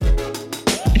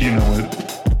You know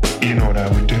what? You know what I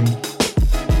would do?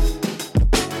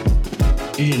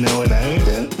 You know what I would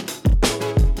do?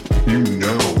 You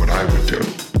know what I would do.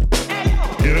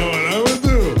 You know what I would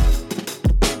do?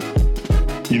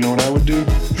 You know what I would do?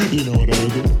 You know what I would do? You know what I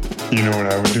would do? You know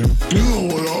what I would do? You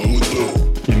know what I would do?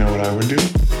 You know what I would do?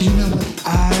 You know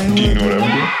what I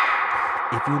would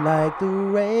do? If you like the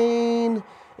rain,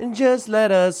 just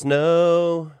let us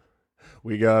know.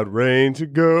 We got rain to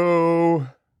go.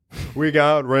 We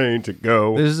got rain to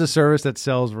go. This is a service that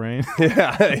sells rain.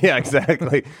 Yeah,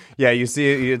 exactly. Yeah, you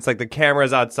see, it's like the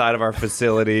cameras outside of our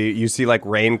facility. You see like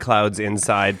rain clouds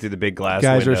inside through the big glass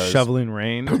Guys windows. are shoveling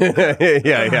rain.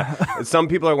 Yeah. Some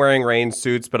people are wearing rain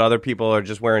suits, but other people are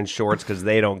just wearing shorts because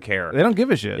they don't care. They don't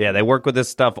give a shit. Yeah, they work with this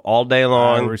stuff all day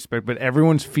long. I respect, but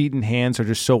everyone's feet and hands are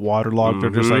just so waterlogged. They're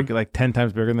just like 10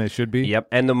 times bigger than they should be. Yep,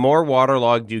 and the more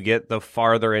waterlogged you get, the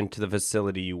farther into the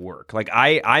facility you work. Like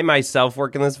I myself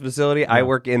work in this facility. I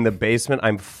work in the basement.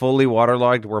 I'm fully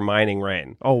waterlogged. We're mining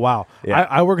rain. Oh, wow. Yeah.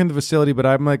 I work in the facility, but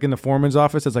I'm like in the foreman's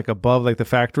office. It's like above like the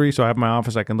factory. So I have my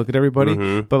office. I can look at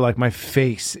everybody. But like my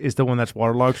face is the one that's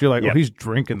waterlogged. So you're like, oh, he's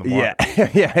drinking the water.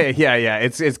 Yeah.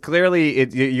 It's clearly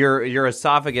your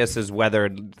esophagus is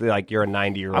weathered like you're a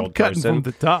 90-year-old I'm cutting person.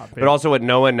 from the top. But also what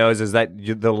no one knows is that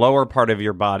the lower part of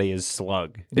your body is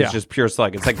slug. It's just pure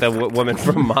slug. It's like the woman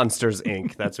from Monsters,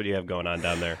 Inc. That's what you have going on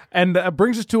down there. And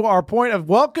brings us to our point of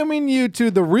welcoming you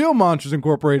to the Real Monsters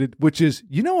Incorporated, which is,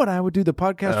 you know what I would do, the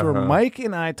podcast where Mike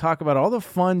and I talk about all the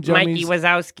fun jummies. Mikey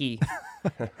Wazowski.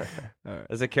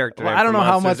 As a character, well, I don't know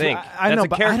how much. I know,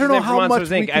 but I don't know how much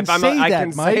we can say that, I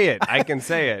can say it. I can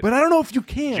say it. But I don't know if you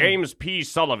can. James P.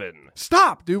 Sullivan.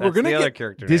 Stop, dude. That's We're gonna the get other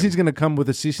character. Disney's gonna come with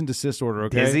a cease and desist order.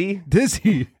 Okay,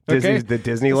 Dizzy. Okay? Disney's the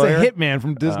Disney lawyer. It's a hitman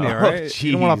from Disney. All right,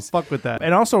 you don't want to fuck with that.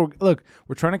 And also, look,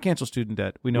 we're trying to cancel student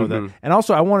debt. We know that. And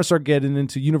also, I want to start getting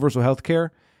into universal health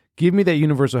care. Give me that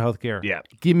universal health care. Yeah.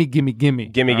 Gimme.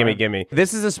 Gimme.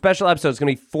 This is a special episode. It's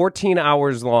going to be 14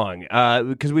 hours long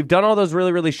because we've done all those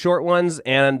really, really short ones,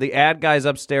 and the ad guys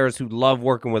upstairs who love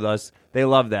working with us, they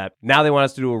love that. Now they want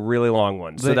us to do a really long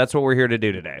one. So that's what we're here to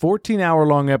do today. 14-hour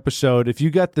long episode. If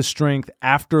you got the strength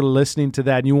after listening to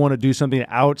that and you want to do something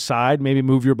outside, maybe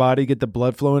move your body, get the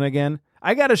blood flowing again,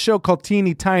 I got a show called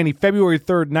Teeny Tiny, February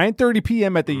 3rd, 9:30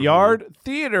 p.m. at the Yard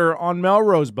Theater on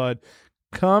Melrose, bud.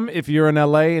 Come if you're in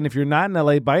LA, and if you're not in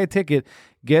LA, buy a ticket,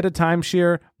 get a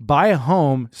timeshare, buy a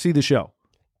home, see the show.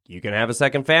 You can have a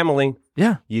second family.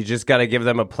 Yeah. You just got to give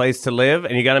them a place to live,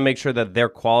 and you got to make sure that their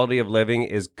quality of living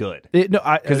is good.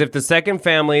 Because if the second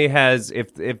family has,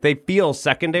 if they feel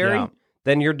secondary,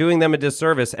 then you're doing them a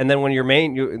disservice. And then when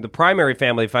the primary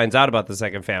family finds out about the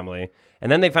second family,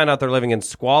 and then they find out they're living in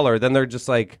squalor, then they're just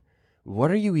like,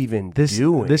 what are you even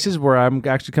doing? This is where I'm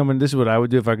actually coming. This is what I would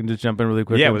do if I can just jump in really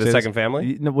quick. Yeah, with the second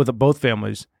family? With both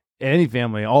families. Any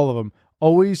family, all of them.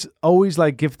 Always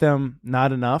like give them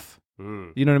not enough.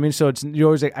 You know what I mean? So you're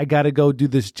always like, I got to go do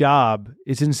this job.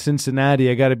 It's in Cincinnati.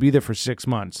 I got to be there for 6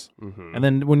 months. And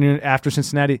then when you're after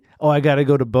Cincinnati, I got to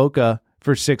go to Boca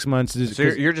for 6 months. So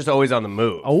you're just always on the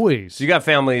move. Always. So you got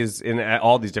families in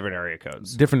all these different area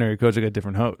codes. Different area codes, I got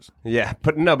different hoes. Yeah,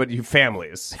 but you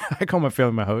families. I call my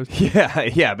family my hoes.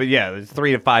 Yeah, but there's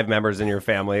 3 to 5 members in your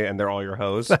family, and they're all your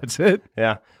hoes. That's it.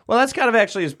 Yeah. Well, that's kind of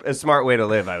actually a smart way to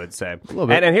live, I would say. A little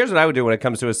bit. And here's what I would do when it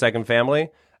comes to a second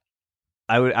family.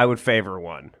 I would favor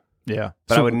one. Yeah.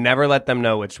 But I would never let them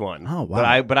know which one. Oh,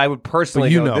 wow. But I would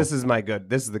personally go, know. this is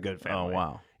the good family. Oh,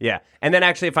 wow. Yeah. And then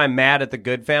actually if I'm mad at the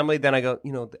good family, then I go,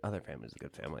 the other family's a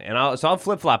good family. And I'll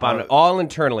flip-flop on it all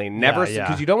internally. Never,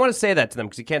 because you don't want to say that to them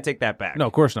because you can't take that back. No,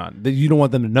 of course not. You don't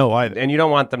want them to know either. And you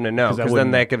don't want them to know because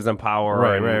then that gives them power.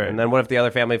 Right. And then what if the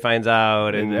other family finds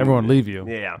out? And everyone leave you.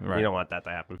 Yeah. Right. You don't want that to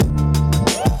happen.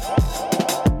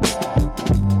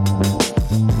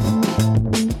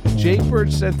 Jake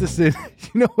Birch sent this in.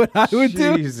 You know what I would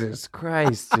do? Jesus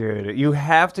Christ, dude. You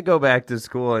have to go back to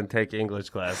school and take English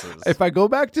classes. If I go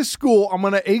back to school, I'm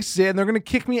going to ace it, and they're going to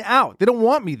kick me out. They don't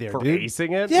want me there, for dude.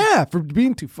 acing it? Yeah, for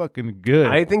being too fucking good.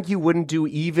 I think you wouldn't do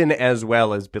even as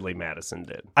well as Billy Madison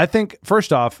did. I think,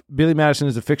 first off, Billy Madison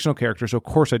is a fictional character, so of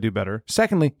course I do better.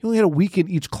 Secondly, he only had a week in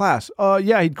each class.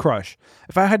 Yeah, he'd crush.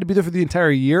 If I had to be there for the entire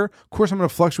year, of course I'm going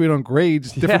to fluctuate on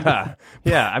grades. Yeah.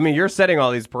 I mean, you're setting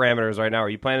all these parameters right now. Are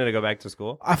you planning to go back to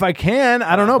school? If I can,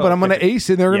 I don't know, but I'm going to ace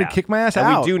it, and they're going to kick my ass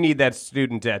out. We do need that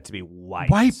student debt to be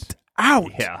wiped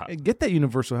out. Yeah. Get that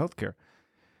universal health care.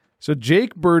 So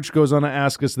Jake Birch goes on to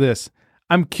ask us this.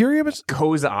 I'm curious.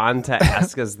 Goes on to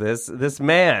ask us this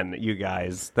man, you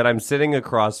guys, that I'm sitting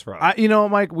across from.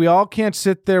 Mike, we all can't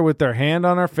sit there with their hand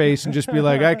on our face and just be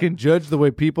like, I can judge the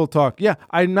way people talk. Yeah,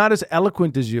 I'm not as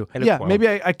eloquent as you. Yeah, maybe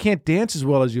I can't dance as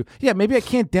well as you. Yeah, maybe I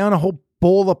can't down a whole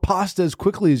bowl of pasta as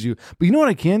quickly as you. But you know what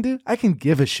I can do? I can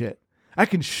give a shit. I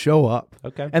can show up.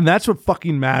 Okay. And that's what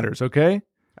fucking matters, okay?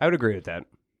 I would agree with that.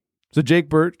 So Jake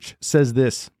Birch says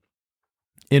this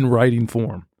in writing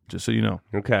form, just so you know.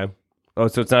 Okay. Oh,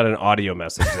 so it's not an audio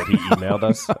message that he emailed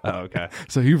us? Oh, okay.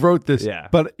 So he wrote this,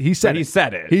 but he said He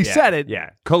said it. He said it.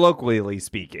 Yeah. Colloquially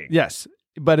speaking. Yes,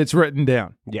 but it's written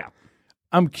down. Yeah.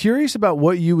 I'm curious about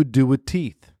what you would do with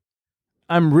teeth.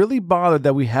 I'm really bothered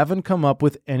that we haven't come up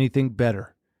with anything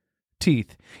better.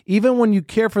 Teeth, even when you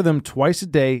care for them twice a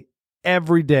day,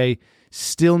 every day,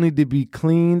 still need to be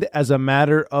cleaned as a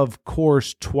matter of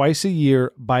course twice a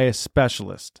year by a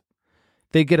specialist.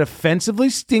 They get offensively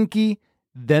stinky,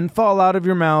 then fall out of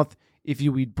your mouth if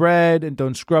you eat bread and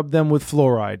don't scrub them with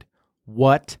fluoride.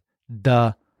 What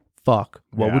the fuck?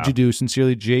 What would you do?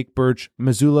 Sincerely, Jake Birch,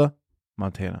 Missoula,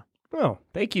 Montana. Oh,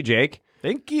 thank you, Jake.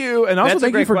 Thank you. And also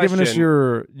thank you for giving us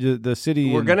the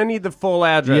city. We're going to need the full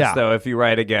address, though, if you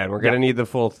write again. We're going to need the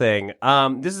full thing.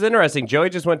 This is interesting. Joey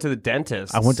just went to the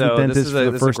dentist. I went to the dentist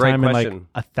for the first time in like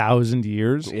 1,000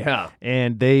 years. Yeah.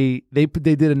 And they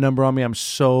did a number on me.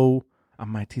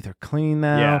 My teeth are clean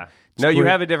now. Yeah. No, you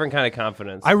have a different kind of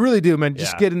confidence. I really do, man.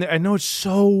 Just get in there. I know it's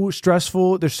so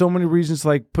stressful. There's so many reasons to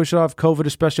like push it off, COVID,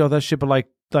 especially all that shit. But like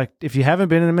if you haven't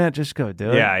been in a minute, just go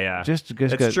do it. Yeah. Just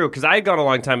It's true, because I had gone a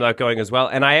long time without going as well.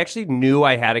 And I actually knew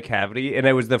I had a cavity. And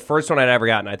it was the first one I'd ever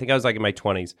gotten. I think I was like in my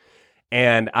 20s.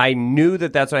 And I knew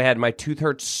that that's what I had. My tooth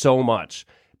hurt so much.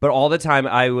 But all the time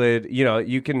I would,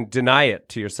 you can deny it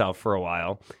to yourself for a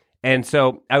while. And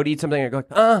so I would eat something and I'd go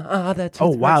like, that's oh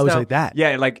wow, it was like that.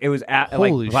 Yeah, like it was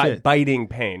Holy shit. Biting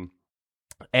pain.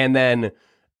 And then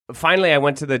finally I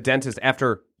went to the dentist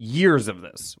after years of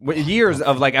this. Years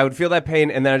of like I would feel that pain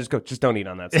and then I just go, just don't eat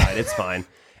on that side. It's fine.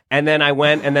 And then I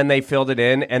went and then they filled it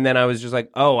in and then I was just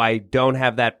like, oh, I don't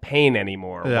have that pain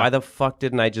anymore. Yeah. Why the fuck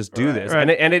didn't I just do this? Right.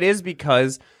 And it is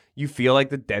because you feel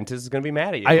like the dentist is going to be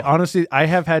mad at you. I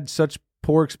have had such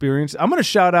poor experience. I'm going to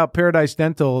shout out Paradise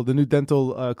Dental, the new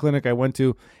dental clinic I went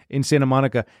to in Santa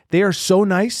Monica. They are so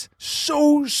nice,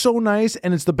 so nice,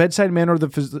 and it's the bedside manner of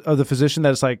the physician that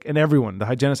is like, and everyone, the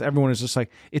hygienist, everyone is just like,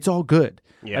 it's all good.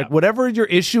 Yeah. Like whatever your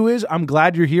issue is, I'm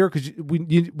glad you're here because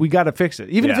we got to fix it.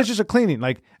 Even if it's just a cleaning,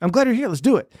 like I'm glad you're here. Let's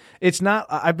do it. It's not.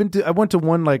 I went to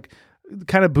one like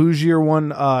kind of bougier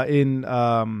one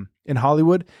in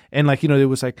Hollywood, and like it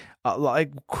was like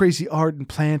crazy art and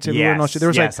plants everywhere. And all shit. There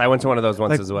was I went to one of those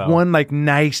ones as well. One like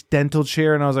nice dental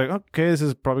chair, and I was like, okay, this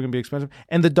is probably gonna be expensive.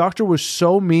 And the doctor was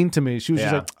so mean to me. She was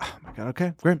just like, oh my god,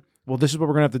 okay, great. Well, this is what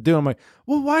we're gonna have to do. I'm like,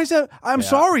 well, why is that? I'm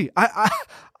sorry.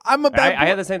 I'm a bad. I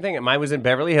had the same thing. Mine was in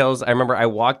Beverly Hills. I remember I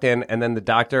walked in, and then the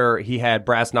doctor, he had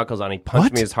brass knuckles on. He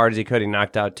punched me as hard as he could. He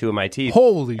knocked out 2 of my teeth.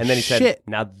 Holy shit. And then he said,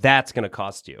 now that's going to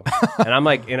cost you. And I'm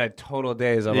like, in a total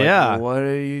daze. I'm like, what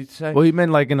are you saying? Well, you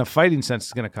meant like in a fighting sense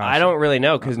it's going to cost you. I don't really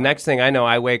know, because next thing I know,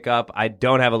 I wake up, I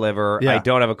don't have a liver. I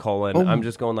don't have a colon. I'm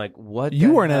just going like, what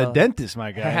You weren't at a dentist,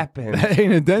 my guy. Happened? That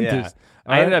ain't a dentist. Yeah.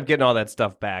 I ended up getting all that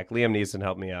stuff back. Liam Neeson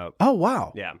helped me out. Oh,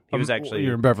 wow. Yeah. He was actually...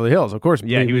 You're in Beverly Hills, of course.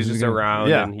 Yeah, he was just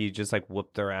around, and he just like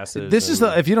whooped their asses. This is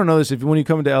if you don't know this, when you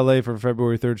come into LA for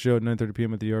February 3rd show at 9:30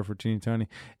 p.m. at the Yard for Teeny Tiny,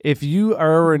 if you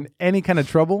are in any kind of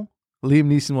trouble, Liam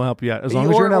Neeson will help you out as long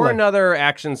as you're in LA. Or another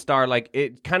action star. Like,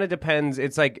 it kind of depends.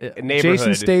 It's like neighborhood.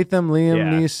 Jason Statham,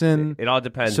 Liam Neeson. It all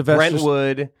depends.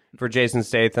 Brentwood for Jason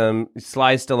Statham.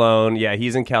 Sly Stallone. Yeah,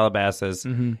 he's in Calabasas.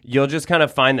 Mm-hmm. You'll just kind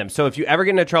of find them. So if you ever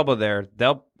get into trouble there,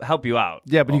 they'll help you out.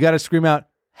 Yeah, but you got to scream out,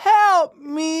 help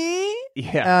me.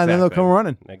 Yeah, and then they'll come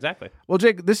running. Exactly. Well,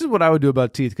 Jake, this is what I would do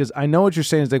about teeth, because I know what you're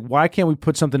saying is like, why can't we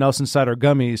put something else inside our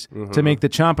gummies to make the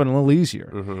chomping a little easier?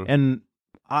 Mm-hmm. And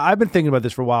I've been thinking about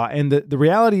this for a while, and the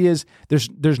reality is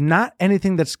there's not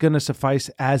anything that's going to suffice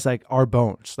as like our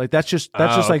bones. Like that's just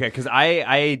like, because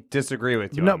I disagree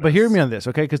with you. No, but hear me on this,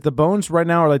 okay? Because the bones right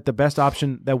now are like the best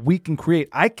option that we can create.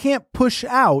 I can't push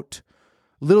out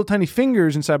little tiny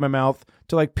fingers inside my mouth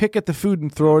to like pick at the food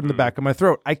and throw it in the back of my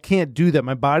throat. I can't do that.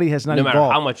 My body has not evolved. No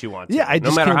matter how much you want to. Yeah, I just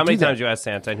no matter can't how many do times you ask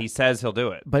Santa, and he says he'll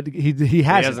do it. But he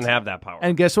doesn't have that power.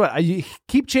 And guess what? You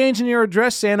keep changing your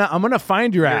address, Santa. I'm going to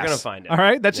find your ass. You're going to find it. All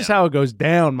right? That's just how it goes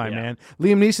down, my man.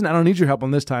 Liam Neeson, I don't need your help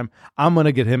on this time. I'm going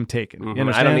to get him taken. Mm-hmm. You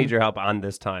understand? I don't need your help on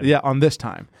this time. Yeah, on this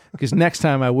time. Because next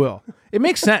time I will. It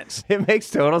makes sense. It makes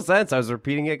total sense. I was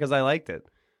repeating it because I liked it.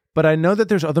 But I know that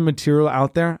there's other material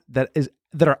out there that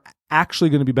are actually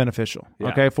going to be beneficial,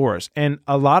 okay, for us. And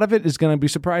a lot of it is going to be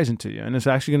surprising to you. And it's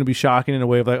actually going to be shocking in a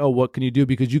way of like, oh, what can you do?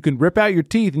 Because you can rip out your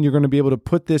teeth and you're going to be able to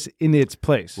put this in its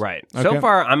place. Right. Okay? So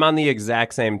far, I'm on the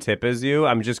exact same tip as you.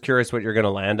 I'm just curious what you're going to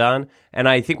land on. And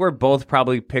I think we're both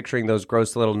probably picturing those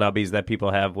gross little nubbies that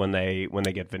people have when they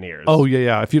get veneers. Oh,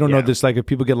 yeah. If you don't know this, like if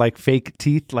people get like fake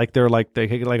teeth, like they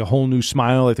get like a whole new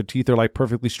smile, like their teeth are like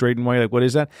perfectly straight and white, like what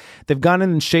is that? They've gone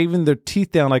in and shaven their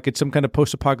teeth down like it's some kind of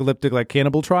post-apocalyptic like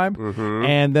cannibal tribe. Mm-hmm.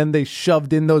 And then they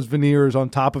shoved in those veneers on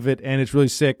top of it, and it's really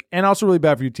sick and also really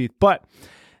bad for your teeth. But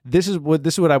this is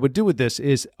what I would do with this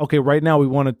is, okay, right now we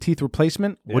want a teeth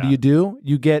replacement. What do?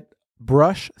 You get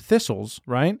brush thistles,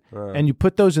 right? And you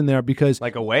put those in there because...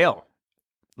 Like a whale.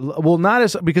 Well, not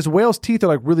as... Because whale's teeth are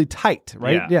like really tight,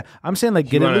 right? Yeah. I'm saying like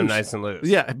get it loose. Nice and loose.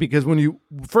 Yeah, because when you...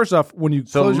 First off, when you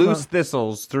So close loose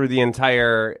thistles through the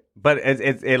entire... But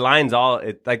it lines all...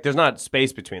 like there's not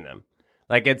space between them.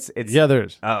 Like it's yeah, there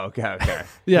is. Oh, okay.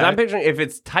 Yeah, I'm picturing if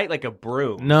it's tight like a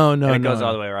broom. No, and it goes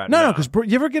all the way around. No, because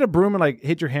you ever get a broom and like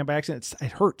hit your hand by accident?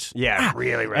 It hurts. Yeah,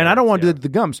 really. And I don't want to do that to the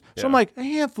gums, so I'm like a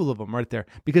handful of them right there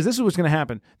because this is what's going to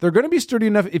happen. They're going to be sturdy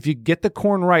enough. If you get the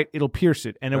corn right, it'll pierce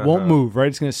it and it won't move. Right,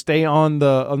 it's going to stay on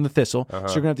the thistle. So you're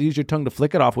going to have to use your tongue to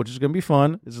flick it off, which is going to be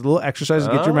fun. It's a little exercise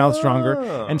to get your mouth stronger.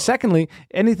 And secondly,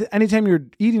 anytime you're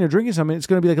eating or drinking something, it's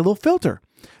going to be like a little filter.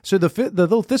 So the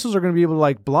little thistles are going to be able to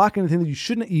like block anything that you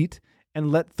shouldn't eat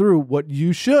and let through what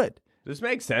you should. This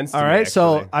makes sense. All right.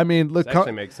 So, I mean, look, this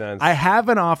actually makes sense. I have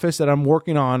an office that I'm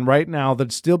working on right now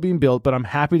that's still being built, but I'm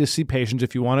happy to see patients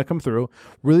if you want to come through.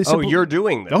 Really simple. Oh, you're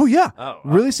doing this? Oh, yeah.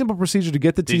 Really simple procedure to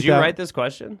get the teeth out. Did you write this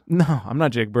question? No, I'm not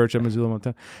Jake Birch. I'm Missoula,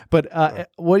 Montana. But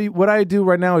what I do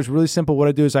right now is really simple. What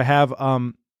I do is I have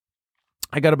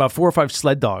I got about 4 or 5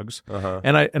 sled dogs,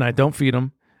 and I don't feed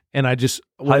them, and I just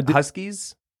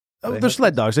Huskies. Oh, they're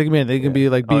sled dogs. They can be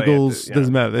like beagles.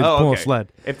 Doesn't matter. They just pull a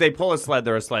sled. If they pull a sled,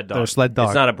 they're a sled dog. They're a sled dog.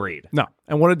 It's not a breed. No.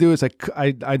 And what I do is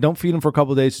I don't feed them for a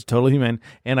couple of days. It's totally humane.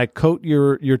 And I coat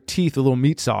your teeth with a little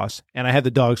meat sauce, and I have the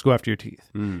dogs go after your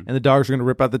teeth. And the dogs are going to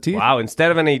rip out the teeth. Wow.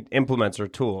 Instead of any implements or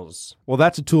tools. Well,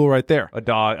 that's a tool right there.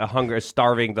 A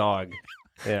starving dog.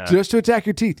 Yeah. Just to attack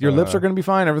your teeth. Your lips are going to be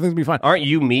fine. Everything's going to be fine. Aren't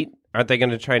you meat? Aren't they going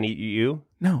to try and eat you?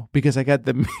 No, because I got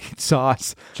the meat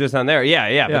sauce. Just on there.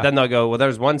 Yeah. But then they'll go, well,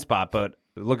 there's one spot, but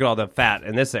look at all the fat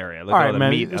in this area. Look at all the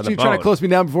meat on the bone. You're trying to close me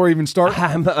down before I even start?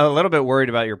 I'm a little bit worried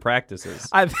about your practices.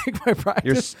 I think my practice...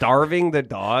 You're starving the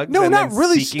dogs? No, and not then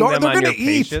really starving. They're going to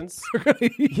eat. They're going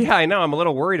to eat. Yeah, I know. I'm a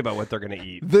little worried about what they're going to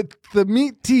eat. The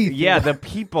meat teeth. Yeah, the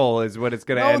people is what it's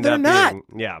going to end they're up not. being.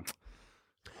 Yeah.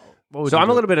 So I'm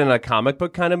a little bit in a comic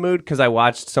book kind of mood because I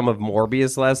watched some of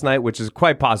Morbius last night, which is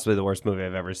quite possibly the worst movie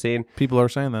I've ever seen. People are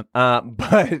saying that.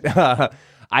 But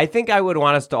I think I would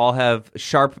want us to all have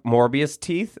sharp Morbius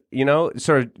teeth,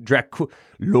 sort of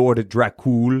Lord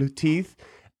Dracul teeth.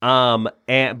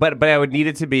 But I would need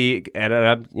it to be, and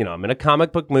I'm in a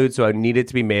comic book mood, so I need it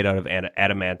to be made out of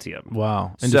adamantium.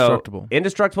 Wow, indestructible. So,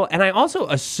 indestructible, and I also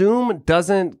assume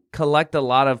doesn't collect a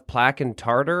lot of plaque and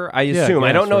tartar. I assume.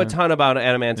 I don't know a ton about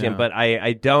adamantium, but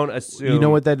I don't assume. You know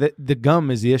what? The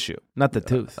gum is the issue, not the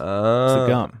tooth. It's the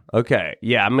gum. Okay,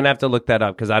 yeah, I'm gonna have to look that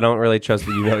up because I don't really trust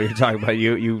that you know what you're talking about.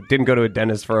 You didn't go to a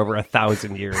dentist for over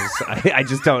 1,000 years. I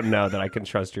just don't know that I can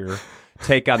trust your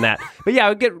take on that. But yeah, I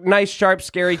would get nice, sharp,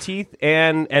 scary teeth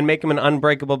and make them an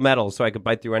unbreakable metal so I could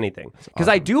bite through anything. Because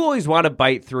I do always want to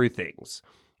bite through things.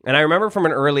 And I remember from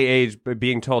an early age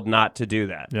being told not to do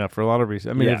that. Yeah, for a lot of reasons.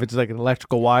 I mean, if it's like an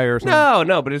electrical wire or something.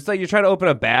 No, but it's like you're trying to open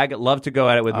a bag. I'd love to go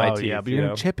at it with my teeth. Yeah, but you're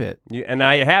going to chip it. And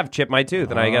I have chipped my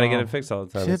tooth, and I got to get it fixed all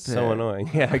the time. It's so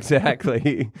annoying. Yeah,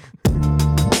 exactly.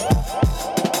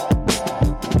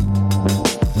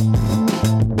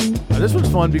 This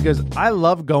one's fun because I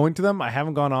love going to them. I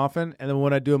haven't gone often. And then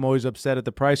when I do, I'm always upset at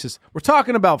the prices. We're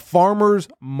talking about farmers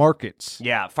markets.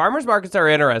 Yeah, farmers markets are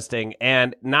interesting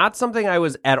and not something I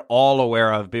was at all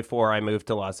aware of before I moved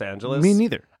to Los Angeles. Me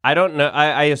neither. I don't know.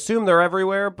 I assume they're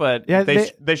everywhere, but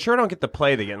they sure don't get the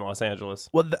play they get in Los Angeles.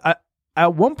 Well,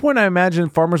 at one point, I imagine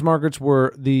farmers markets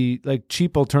were the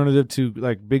cheap alternative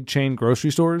to big chain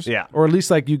grocery stores. Yeah, or at least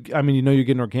you're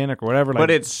getting organic or whatever. But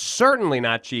it's certainly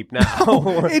not cheap now.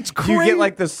 It's crazy. You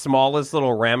get the smallest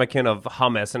little ramekin of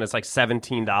hummus, and it's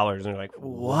 $17, and you're like,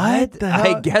 what the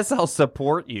hell? I guess I'll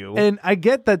support you. And I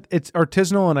get that it's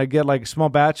artisanal, and I get small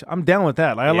batch. I'm down with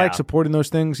that. I like supporting those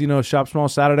things. Shop small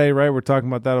Saturday, right? We're talking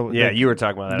about that. Yeah, you were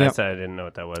talking about that. I said I didn't know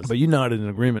what that was, but you nodded in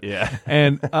agreement. Yeah,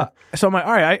 and so I'm like,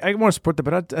 all right, I want to support that,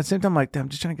 but at the same time, I'm like, damn, I'm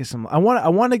just trying to get some. I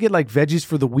want to get veggies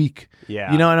for the week.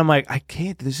 Yeah, and I'm like, I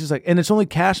can't. This is and it's only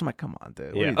cash. I'm like, come on,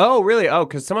 dude. Yeah. Oh, really? Oh,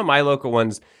 because some of my local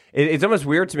ones, it's almost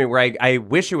weird to me where I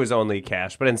wish it was only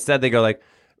cash, but instead they go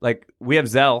like we have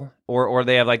Zelle or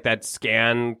they have like that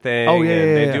scan thing. Oh, yeah, and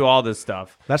yeah, they do all this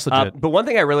stuff. That's legit. But one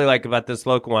thing I really like about this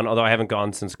local one, although I haven't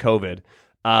gone since COVID,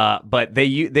 but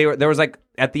there was like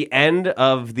at the end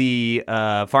of the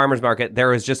farmer's market, there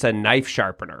was just a knife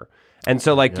sharpener. And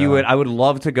so, like, I would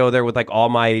love to go there with, like, all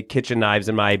my kitchen knives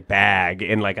in my bag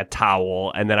in, like, a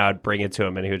towel, and then I would bring it to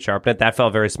him, and he would sharpen it. That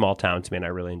felt very small town to me, and I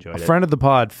really enjoyed it. A friend of the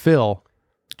pod, Phil,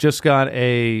 just got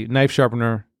a knife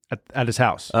sharpener at his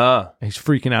house. He's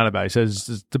freaking out about it. He says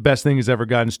it's the best thing he's ever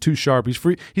gotten. It's too sharp.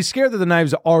 He's scared that the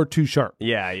knives are too sharp.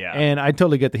 Yeah. And I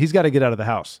totally get that. He's got to get out of the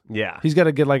house. Yeah. He's got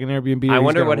to get like an Airbnb. I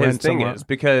wonder what his thing is,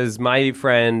 because my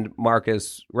friend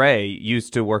Marcus Ray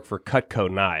used to work for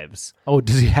Cutco Knives. Oh,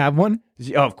 does he have one?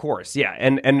 Oh, of course, yeah,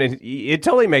 and it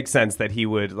totally makes sense that he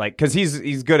would like, because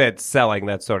he's good at selling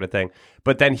that sort of thing.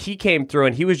 But then he came through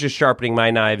and he was just sharpening my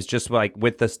knives just like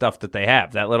with the stuff that they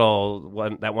have, that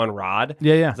one rod.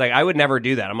 Yeah. It's like I would never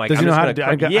do that. I'm like, does he know how to do?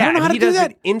 I don't know how to do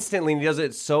that. It instantly, and he does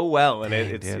it so well, and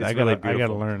it's really beautiful. I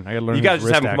gotta learn. You gotta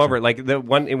just have him come over. Like the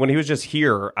one when he was just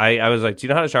here, I was like, "Do you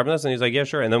know how to sharpen this?" And he's like, "Yeah,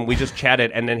 sure." And then we just chatted,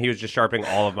 and then he was just sharpening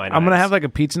all of my knives. I'm gonna have like a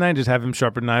pizza night, just have him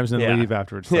sharpen knives and leave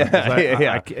afterwards. You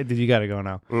gotta go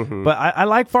now. Mm-hmm. But I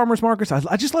like farmers markets.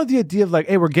 I just love the idea of like,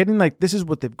 hey, we're getting like, this is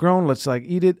what they've grown. Let's like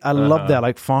eat it. I love that.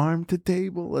 Like farm to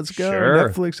table. Let's go. Sure.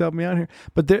 Netflix, help me out here.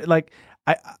 But they're like,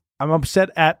 I'm upset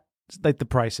at like the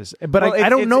prices. But I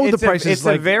don't know the prices. It's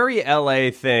like a very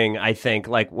LA thing, I think.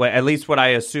 Like at least what I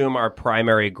assume our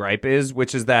primary gripe is,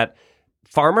 which is that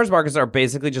farmers markets are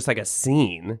basically just like a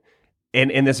scene.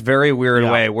 In this very weird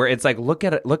way, where it's like, look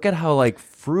at how like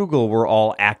frugal we're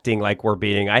all acting like we're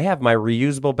being. I have my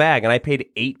reusable bag, and I paid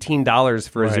 $18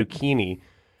 for a zucchini.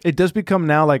 It does become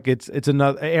now like it's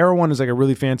another. Erewhon is like a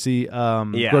really fancy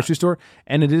grocery store,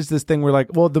 and it is this thing where like,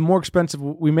 well, the more expensive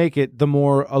we make it, the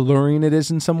more alluring it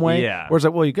is in some way. Yeah. Where it's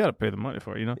like, well, you got to pay the money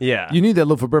for it, you know. Yeah. You need that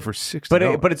loaf of bread for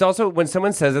 $60. But it's also when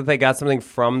someone says that they got something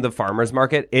from the farmer's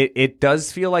market, it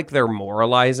does feel like they're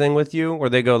moralizing with you, where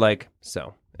they go like,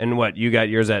 so. And what, you got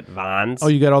yours at Vons? Oh,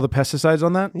 you got all the pesticides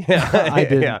on that? Yeah. I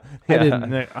did. Yeah. I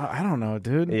didn't. I don't know,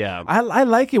 dude. Yeah. I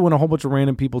like it when a whole bunch of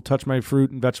random people touch my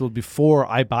fruit and vegetables before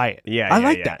I buy it. Yeah. I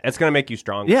like that. It's going to make you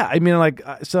stronger. Yeah. I mean, like,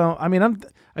 so, I mean,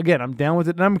 I'm down with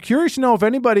it. And I'm curious to know if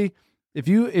anybody, if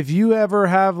you ever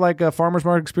have like a farmer's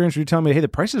market experience where you tell me, hey, the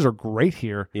prices are great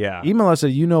here. Yeah. Email us at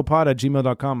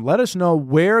youknowpod@gmail.com. Let us know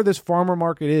where this farmer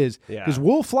market is. Because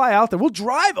we'll fly out there. We'll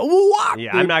drive. We'll walk.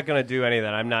 Yeah, dude. I'm not going to do any of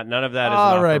that. None of that is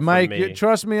all right, for Mike. me.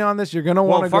 Trust me on this. You're going to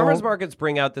want to go. Farmers markets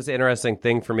bring out this interesting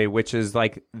thing for me, which is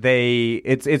like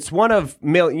it's one of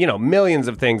millions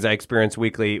of things I experience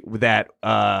weekly that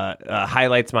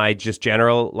highlights my just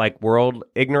general like world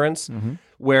ignorance. Mm-hmm.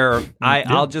 Where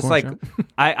I'll just like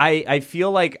I feel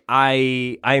like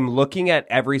I'm looking at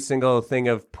every single thing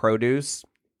of produce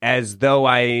as though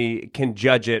I can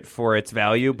judge it for its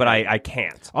value, but I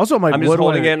can't. Also, I'm just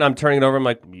holding it and I'm turning it over. I'm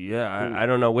like, I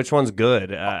don't know which one's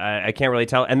good. I can't really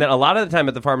tell. And then a lot of the time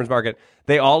at the farmer's market,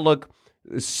 they all look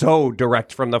so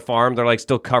direct from the farm. They're like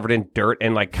still covered in dirt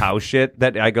and like cow shit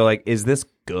that I go like, is this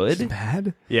good?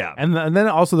 Bad? Yeah. And then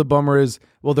also the bummer is,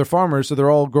 well, they're farmers, so they're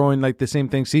all growing like the same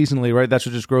thing seasonally, right? That's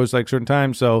what just grows like certain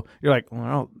times. So you're like,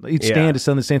 well, each stand is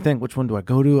selling the same thing. Which one do I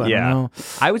go to? I don't know.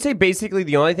 I would say basically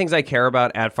the only things I care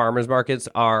about at farmers markets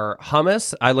are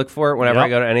hummus. I look for it whenever I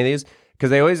go to any of these. Because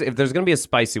they always, if there's going to be a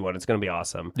spicy one, it's going to be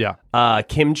awesome. Yeah.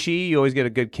 Kimchi, you always get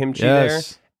a good kimchi there.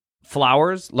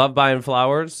 Flowers, love buying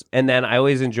flowers, and then I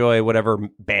always enjoy whatever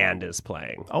band is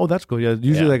playing. Oh, that's cool. Yeah,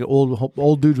 usually like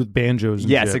old dudes with banjos. And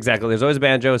shit. Exactly. There's always a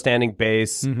banjo, standing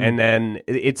bass, and then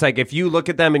it's like if you look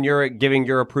at them and you're giving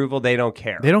your approval, they don't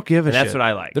care. They don't give a shit. That's what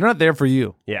I like. They're not there for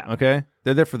you. Yeah. Okay.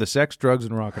 They're there for the sex, drugs,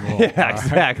 and rock and roll. Yeah,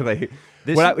 exactly.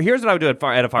 Here's what I would do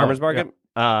at a farmer's market.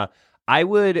 Yeah. I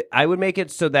would make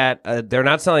it so that they're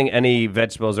not selling any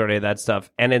vegetables or any of that stuff,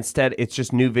 and instead it's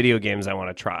just new video games I want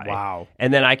to try. Wow.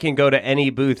 And then I can go to any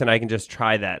booth and I can just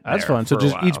try that. That's fun. So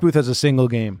just each booth has a single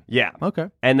game. Yeah. Okay.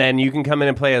 And then you can come in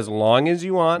and play as long as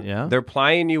you want. Yeah. They're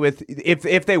plying you with,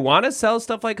 if they want to sell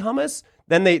stuff like hummus,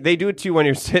 then they do it to you when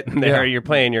you're sitting there, you're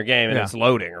playing your game and it's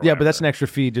loading. Or whatever. But that's an extra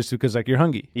fee just because like you're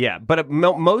hungry. Yeah. But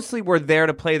mostly we're there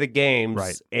to play the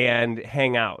games and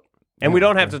hang out. And we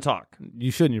don't have to talk. You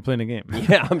shouldn't. You're playing a game.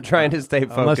 Yeah, I'm trying to stay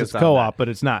focused on unless it's co-op, but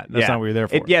it's not. That's not what you're there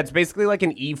for. It's basically like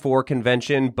an E4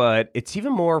 convention, but it's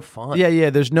even more fun. Yeah.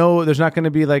 There's not going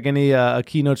to be like any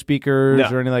keynote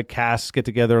speakers or any like casts get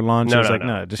together lunch.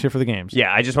 No, just here for the games.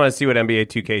 Yeah, I just want to see what NBA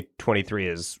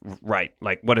 2K23 is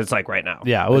like what it's like right now.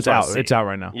 Yeah, it's out. It's out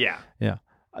right now. Yeah. Yeah.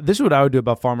 This is what I would do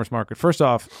about farmers market. First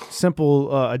off,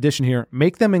 simple addition here: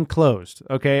 make them enclosed.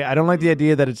 Okay, I don't like the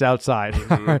idea that it's outside.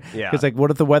 Because like,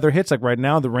 what if the weather hits? Like right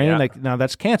now, the rain. Like now,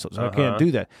 that's canceled. So I can't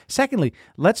do that. Secondly,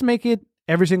 let's make it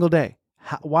every single day.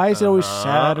 Why is it always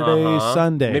Saturday,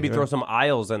 Sunday? Maybe throw some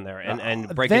aisles in there and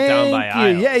break it down by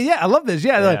aisle. Yeah, I love this.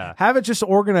 Yeah, like, have it just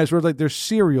organized where like there's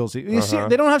cereals. You see,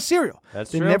 they don't have cereal.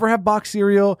 They never have box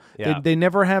cereal. They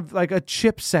never have like a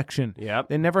chip section.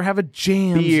 They never have a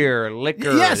jam. Beer,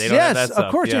 liquor. Yes,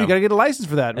 of course. You got to get a license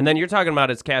for that. And then you're talking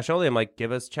about it's cash only. I'm like,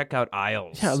 give us checkout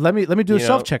aisles. Yeah, let me do a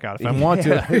self checkout if I want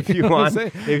to. If you want,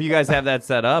 if you guys have that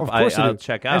set up, I'll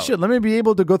check out. I should. Let me be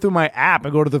able to go through my app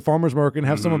and go to the farmer's market and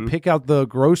have someone pick out the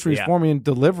groceries for me and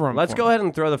deliver them. Let's go ahead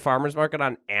and throw the farmer's market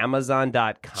on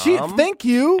Amazon.com. Gee, thank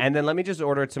you. And then let me just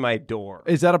order it to my door.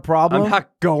 Is that a problem? I'm not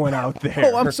going out there.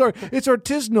 Oh, I'm sorry. It's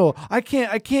artisanal. I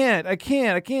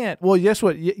can't. Well, guess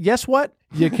what? Guess what?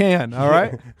 You can. All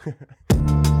right.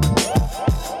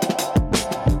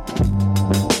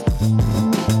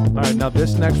 All right. Now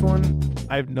this next one,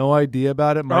 I have no idea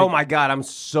about it. Oh my God, I'm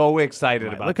so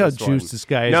excited about this. Look how juiced this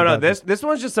guy is. No, this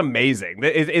one's just amazing.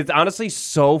 It's honestly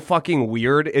so fucking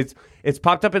weird. It's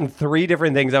popped up in 3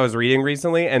 different things I was reading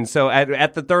recently, and so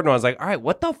at the third one, I was like, all right,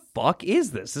 what the fuck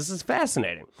is this? This is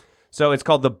fascinating. So it's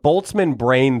called the Boltzmann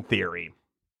brain theory.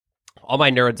 All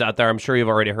my nerds out there, I'm sure you've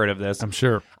already heard of this. I'm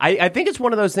sure. I think it's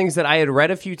one of those things that I had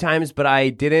read a few times, but I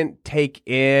didn't take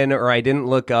in or I didn't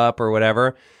look up or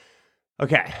whatever.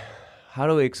 Okay. How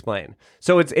do we explain?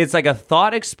 So it's like a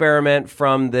thought experiment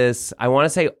from this, I want to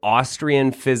say,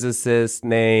 Austrian physicist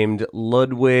named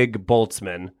Ludwig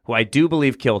Boltzmann, who I do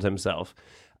believe killed himself.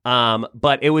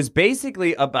 But it was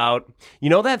basically about,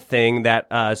 that thing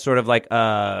that sort of like,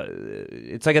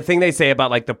 it's like a thing they say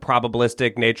about like the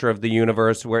probabilistic nature of the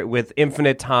universe, where with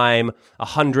infinite time,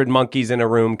 100 monkeys in a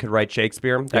room could write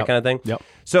Shakespeare, that kind of thing. Yep.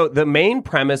 So the main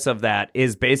premise of that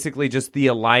is basically just the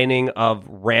aligning of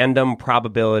random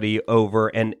probability over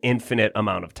an infinite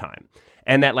amount of time.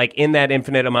 And that, like, in that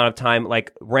infinite amount of time,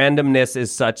 like, randomness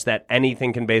is such that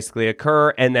anything can basically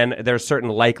occur, and then there's certain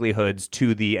likelihoods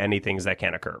to the anythings that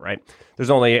can occur, right?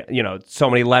 There's only, so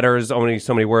many letters, only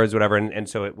so many words, whatever, and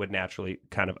so it would naturally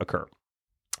kind of occur.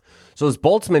 So this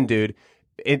Boltzmann dude,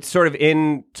 it's sort of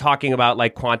in talking about,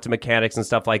 like, quantum mechanics and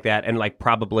stuff like that, and, like,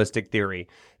 probabilistic theory,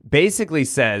 basically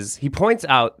says, he points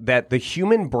out that the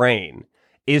human brain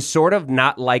is sort of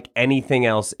not like anything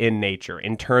else in nature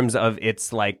in terms of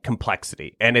its like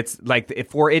complexity. And it's like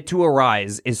for it to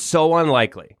arise is so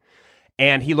unlikely.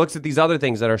 And he looks at these other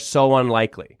things that are so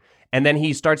unlikely. And then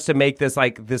he starts to make this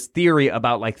like this theory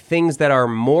about like things that are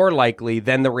more likely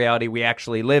than the reality we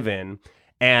actually live in,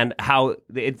 and how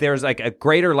there's like a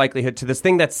greater likelihood to this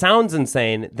thing that sounds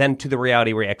insane than to the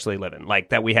reality we actually live in. Like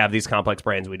that we have these complex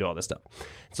brains, we do all this stuff.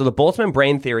 So the Boltzmann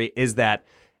brain theory is that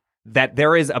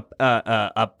there is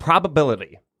a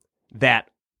probability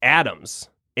that atoms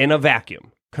in a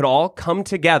vacuum could all come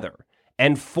together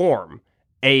and form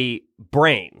a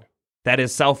brain that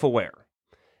is self-aware,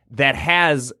 that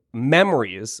has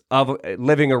memories of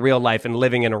living a real life and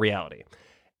living in a reality.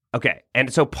 Okay,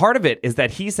 and so part of it is that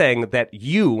he's saying that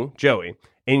you, Joey,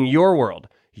 in your world,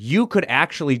 you could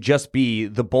actually just be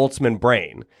the Boltzmann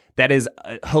brain that is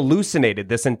hallucinated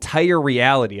this entire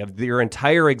reality of your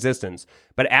entire existence,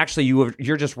 but actually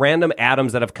you're just random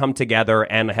atoms that have come together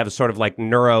and have sort of like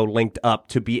neuro linked up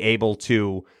to be able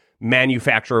to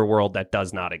manufacture a world that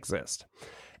does not exist.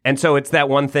 And so it's that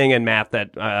one thing in math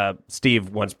that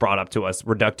Steve once brought up to us,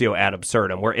 reductio ad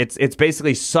absurdum, where it's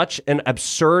basically such an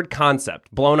absurd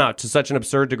concept, blown out to such an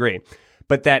absurd degree,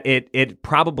 but that it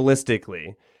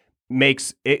probabilistically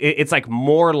makes it's like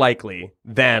more likely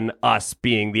than us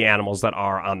being the animals that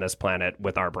are on this planet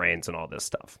with our brains and all this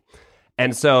stuff.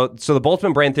 And so the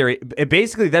Boltzmann brain theory, it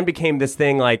basically then became this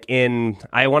thing like in,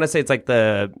 I want to say it's like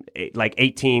the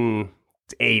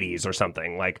 1880s or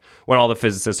something, like when all the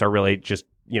physicists are really just,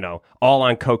 all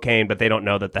on cocaine, but they don't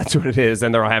know that that's what it is.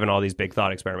 And they're all having all these big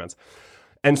thought experiments.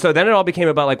 And so then it all became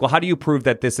about like, well, how do you prove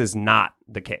that this is not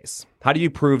the case? How do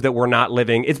you prove that we're not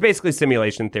living? It's basically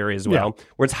simulation theory as well,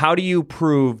 where it's how do you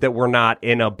prove that we're not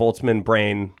in a Boltzmann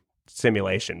brain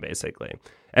simulation, basically.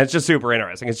 And it's just super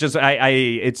interesting. It's just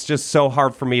it's just so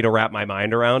hard for me to wrap my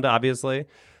mind around, obviously.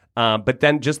 But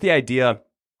then just the idea,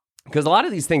 because a lot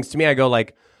of these things to me, I go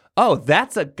like, oh,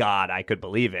 that's a God I could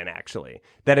believe in, actually.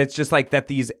 That it's just like that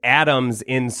these atoms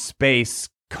in space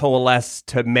coalesce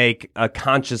to make a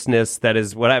consciousness that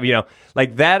is whatever,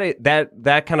 like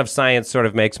that kind of science sort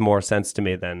of makes more sense to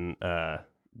me than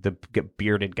the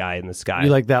bearded guy in the sky. You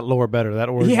like that lore better? That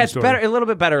origin He has story. better, a little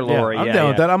bit better lore. I'm down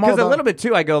with that. Because a little bit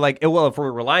too, I go like, well, if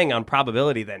we're relying on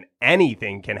probability, then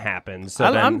anything can happen. So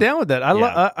I'm down with that.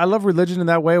 I love religion in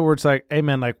that way, where it's like, hey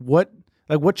man, like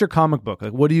what's your comic book?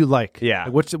 Like, what do you like? Yeah.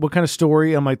 Like, what kind of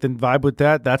story? I'm like, then vibe with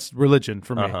that. That's religion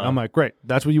for me. I'm like, great.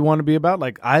 That's what you want to be about?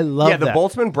 Like, I love that. Yeah, the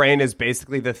Boltzmann brain is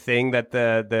basically the thing that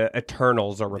the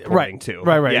Eternals are reporting to.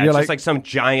 Right. Yeah, it's just like some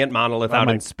giant monolith out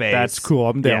in space. That's cool.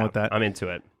 I'm down with that. I'm into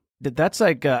it. That's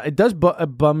like, it does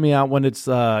bum me out when it's,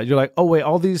 you're like, oh wait,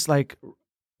 all these like,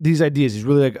 these ideas, these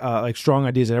really like strong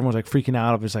ideas that everyone's like freaking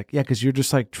out of. It's like, yeah, because you're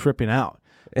just like tripping out.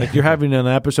 Like you're having an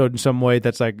episode in some way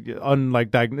that's like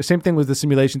same thing with the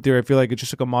simulation theory. I feel like it's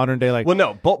just like a modern day like. Well,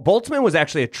 no, Boltzmann was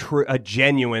actually a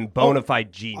genuine bona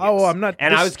fide genius. Oh, I'm not.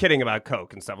 And I was kidding about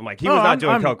coke and stuff. I'm like, he was not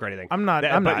doing coke or anything. I'm not.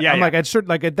 Yeah, I'm like, at certain,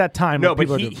 like at that time. No, but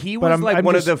he was like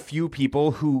one of the few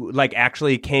people who like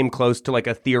actually came close to like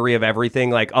a theory of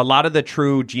everything. Like a lot of the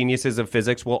true geniuses of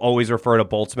physics will always refer to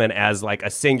Boltzmann as like a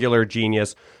singular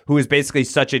genius who is basically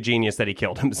such a genius that he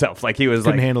killed himself. Like he was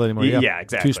couldn't like handle it anymore. Yeah,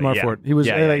 exactly. Too smart for it. He was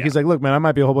he's like, look, man, I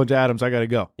might be a whole bunch of atoms. I got to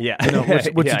go. Yeah. You know,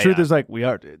 which the truth is like, we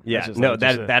are, dude. Yeah. No,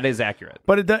 that is accurate.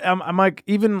 But I'm like,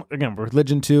 even, again,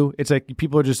 religion too, it's like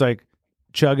people are just like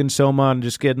chugging soma and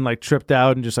just getting like tripped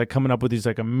out and just like coming up with these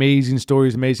like amazing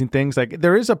stories, amazing things. Like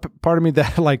there is a part of me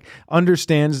that like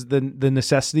understands the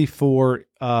necessity for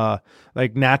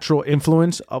like natural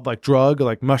influence of like drug or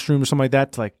like mushroom or something like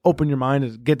that to like open your mind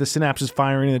and get the synapses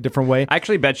firing in a different way. I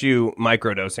actually bet you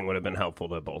microdosing would have been helpful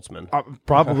to Boltzmann.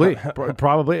 Probably.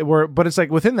 But it's like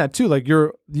within that too, like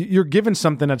you're given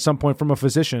something at some point from a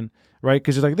physician, right?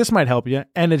 Because you're like, this might help you,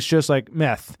 and it's just like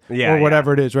meth or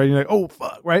whatever it is, right? You're like, oh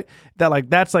fuck, right? That like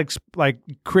that's like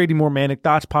creating more manic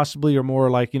thoughts possibly, or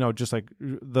more like, you know, just like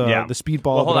the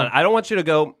speedball. Well, hold on, I don't want you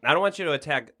to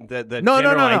attack the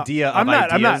general idea of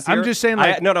ideas. I'm not. Here. I'm just saying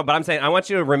like but I'm saying I want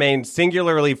you to remain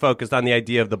singularly focused on the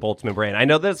idea of the Boltzmann brain. I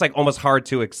know that it's like almost hard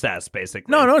to access, basically.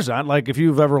 No, it's not. Like if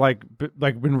you've ever like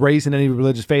been raised in any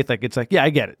religious faith, like it's like, yeah,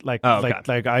 I get it. Like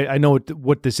I know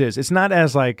what this is. It's not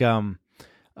as like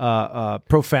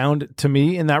profound to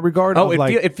me in that regard. Oh,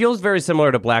 it feels very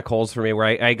similar to black holes for me, where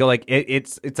I go like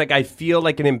it's like I feel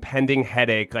like an impending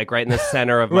headache, like right in the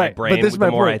center of my brain. But the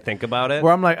more I think about it,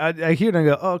 where I'm like, I hear it and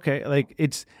I go, oh, okay, like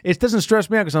it doesn't stress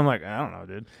me out because I'm like, I don't know,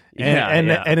 dude.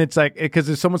 And it's like, because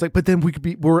if someone's like, but then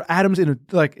we're atoms in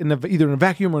either in a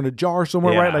vacuum or in a jar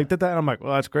somewhere, right? Like that. And I'm like,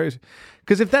 well, that's crazy.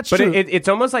 Because if that's true, it's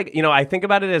almost like, you know, I think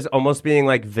about it as almost being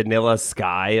like Vanilla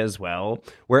Sky as well,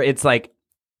 where it's like,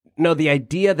 no, the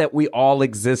idea that we all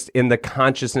exist in the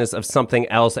consciousness of something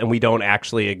else and we don't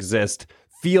actually exist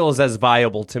feels as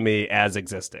viable to me as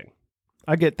existing.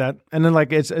 I get that. And then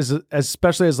like it's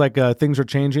especially as like things are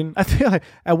changing. I feel like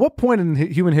at what point in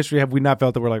human history have we not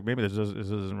felt that we're like, maybe this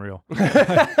isn't real? Maybe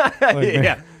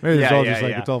it's all just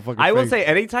like it's all fucking I will fake. say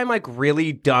anytime like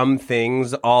really dumb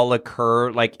things all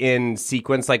occur like in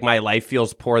sequence, like my life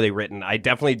feels poorly written. I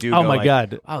definitely do. Oh my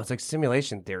god! Oh, it's like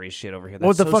simulation theory shit over here. That's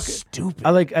what the fuck?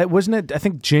 Stupid. Wasn't it? I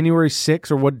think January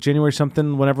 6th or what? January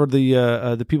something. Whenever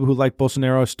the people who like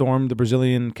Bolsonaro stormed the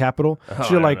Brazilian capital, so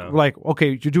you're like,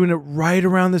 okay, you're doing it right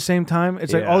around the same time.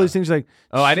 It's like all these things like,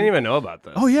 oh, I didn't even know about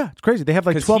this. Oh yeah, it's crazy. They have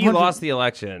like 1,200. He lost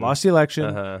the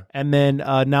election, and then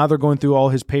now they're going through all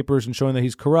his papers and showing that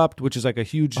he's corrupt, which is like a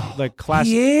huge like class.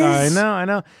 He is? I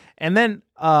know. And then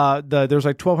there's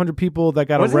like 1,200 people that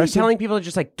got arrested. Wasn't he telling people to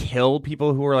just like kill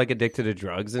people who were like addicted to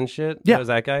drugs and shit? Yeah, that was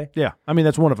that guy. Yeah, I mean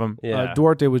that's one of them. Yeah.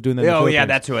 Duarte was doing that. Oh yeah,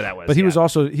 that's who that was. But he was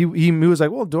also he was like,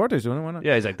 well, Duarte's doing it. Why not?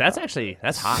 Yeah, he's like, that's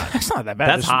hot. That's not that bad.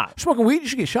 That's hot. Smoking weed, you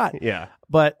should get shot. Yeah,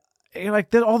 but.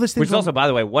 Like all this thing, which is also, by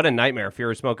the way, what a nightmare if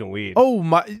you're smoking weed. Oh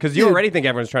my! Because you already think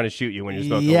everyone's trying to shoot you when you're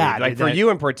smoking weed. Like for you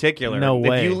in particular, no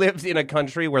way. If you lived in a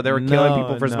country where they were killing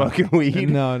people for smoking weed,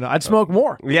 no, I'd smoke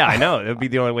more. Yeah, I know. It would be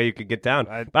the only way you could get down.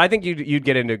 But I think you'd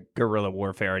get into guerrilla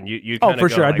warfare, and you'd kind of for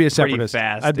sure. Like I'd be a separatist.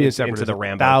 Fast I'd be a separatist into the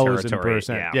Rambo territory.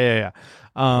 1,000%. Yeah.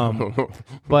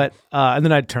 But and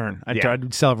then I'd turn.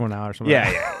 I'd sell everyone out or something.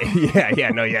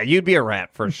 Yeah. You'd be a rat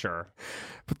for sure.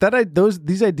 But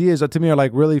these ideas to me are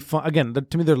like really fun. Again,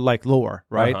 to me they're like lore,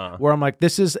 right? Where I'm like,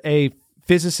 this is a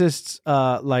physicists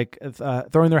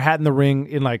throwing their hat in the ring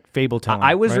in like fable telling.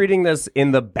 I was reading this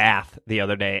in the bath the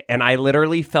other day, and I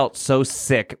literally felt so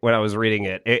sick when I was reading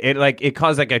it. It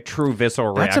caused like a true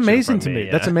visceral reaction. That's amazing to me.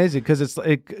 Yeah. That's amazing because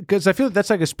I feel like that's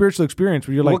like a spiritual experience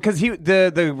where you're like, well, because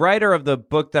the writer of the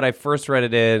book that I first read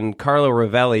it in, Carlo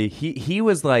Rovelli, he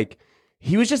was like.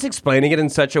 He was just explaining it in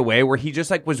such a way where he just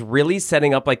like was really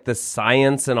setting up like the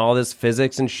science and all this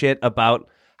physics and shit about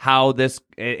how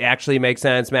it actually makes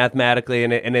sense mathematically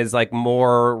and is like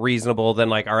more reasonable than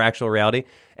like our actual reality.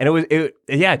 And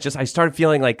I started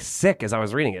feeling like sick as I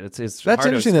was reading it. It's that's hard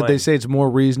interesting that they say it's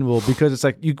more reasonable because it's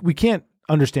like we can't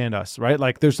understand us, right?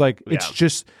 Like there's like it's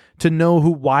just to know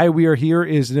why we are here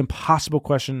is an impossible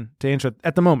question to answer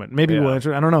at the moment. Maybe we'll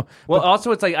answer it. I don't know. Well,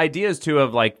 also it's like ideas too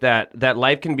of like that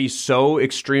life can be so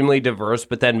extremely diverse,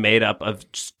 but then made up of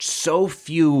so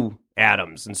few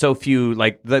atoms and so few,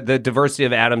 like the diversity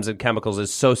of atoms and chemicals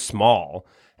is so small,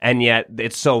 and yet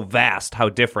it's so vast how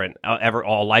different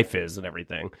all life is and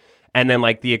everything. And then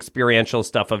like the experiential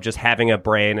stuff of just having a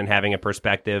brain and having a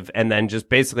perspective, and then just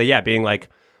basically being like,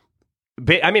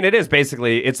 I mean,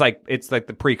 it's like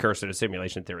the precursor to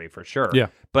simulation theory for sure. Yeah.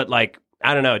 But like,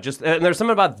 I don't know, just and there's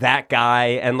something about that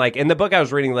guy, and like in the book I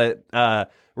was reading that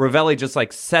Ravelli just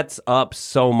like sets up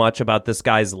so much about this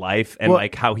guy's life and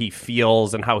like how he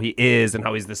feels and how he is and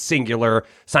how he's the singular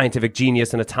scientific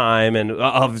genius in a time and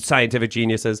of scientific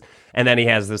geniuses, and then he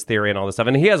has this theory and all this stuff,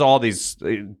 and he has all these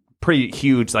pretty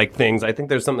huge like things. I think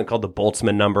there's something called the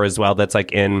Boltzmann number as well that's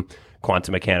like in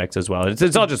quantum mechanics as well.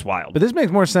 It's all just wild. But this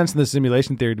makes more sense than the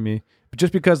simulation theory to me,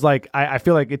 just because like I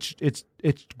feel like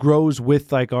it grows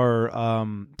with like our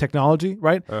technology,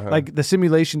 right? Like the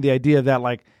simulation, the idea that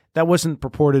like that wasn't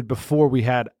purported before we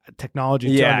had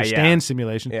technology to understand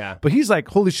simulation. Yeah. But he's like,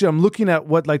 holy shit, I'm looking at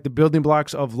what like the building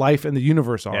blocks of life and the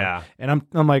universe are. Yeah. And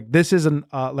I'm like, this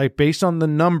isn't like based on the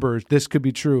numbers, this could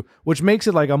be true, which makes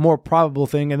it like a more probable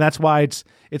thing. And that's why it's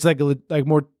like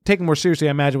more taken more seriously,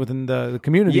 I imagine, within the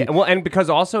community. Yeah, well, and because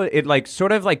also it like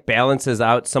sort of like balances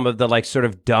out some of the like sort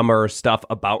of dumber stuff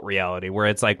about reality, where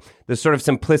it's like the sort of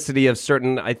simplicity of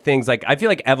certain things. Like I feel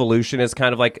like evolution is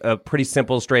kind of like a pretty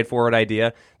simple, straightforward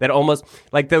idea that almost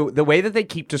like the way that they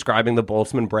keep describing the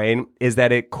Boltzmann brain is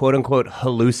that it quote unquote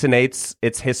hallucinates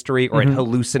its history or it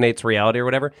hallucinates reality or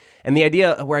whatever. And the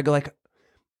idea where I go like,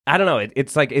 I don't know.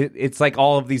 It's like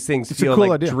all of these things feel cool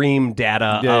like idea. dream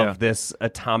data of this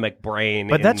atomic brain.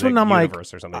 But that's when I'm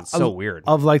universe like, or something. It's so weird.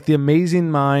 Of like the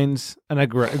amazing minds, and I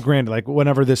granted, like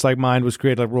whenever this like mind was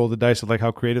created, like roll the dice of like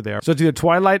how creative they are. So it's either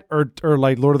Twilight or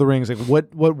like Lord of the Rings. Like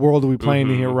what world are we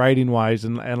playing in here, writing wise,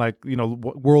 and like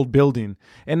world building.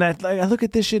 And I look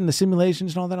at this shit and the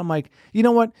simulations and all that. I'm like, you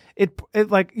know what? It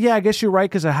like I guess you're right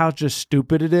because of how just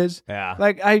stupid it is. Yeah.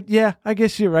 Like I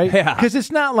guess you're right. Yeah. Because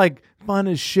it's not like fun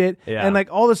as shit, and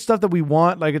like all the stuff that we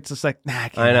want, like it's just like, nah, I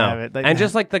can't have it. Like, and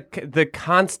just like the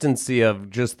constancy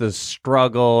of just the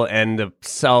struggle and the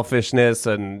selfishness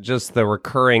and just the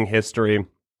recurring history.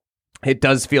 It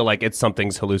does feel like it's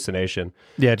something's hallucination.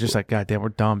 Yeah, just like, goddamn, we're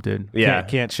dumb, dude. Yeah.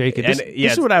 Can't shake it. This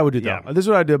is what I would do, though. Yeah. This is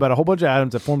what I would do about a whole bunch of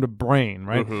atoms that formed a brain,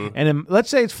 right? And then let's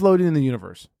say it's floating in the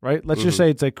universe, right? Let's just say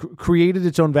it's like created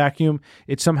its own vacuum.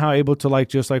 It's somehow able to like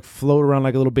just like float around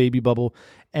like a little baby bubble.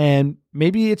 And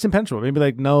maybe it's impenetrable. Maybe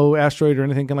like no asteroid or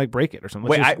anything can like break it or something.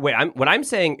 What I'm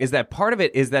saying is that part of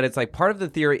it is that it's like part of the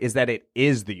theory is that it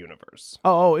is the universe.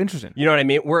 Oh, interesting. You know what I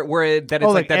mean? Where that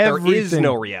it's like that there is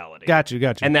no reality. Got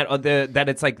you. And that that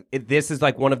it's like this is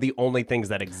like one of the only things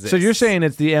that exists. So you're saying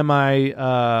it's the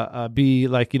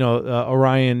MIB, like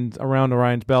Orion around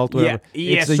Orion's belt. Whatever.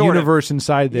 Yeah, it's the universe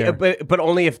inside there. Yeah, but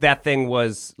only if that thing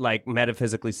was like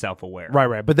metaphysically self-aware.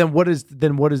 Right. But then what is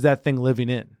that thing living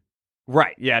in?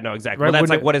 Right. Yeah. No. Exactly. Right, well, that's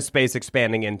like what is space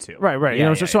expanding into? Right.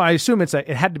 Yeah, so I assume it's like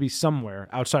it had to be somewhere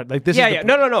outside. Like this. Yeah.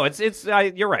 No. It's.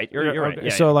 You're right. You're right. Okay.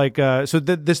 Yeah, so like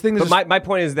this thing is. But my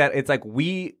point is that it's like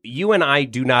you and I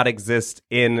do not exist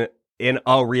in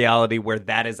a reality where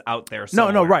that is out there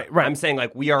somewhere. No. Right. I'm saying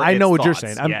like we are. I know what thoughts.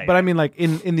 you're saying. But I mean like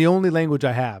in the only language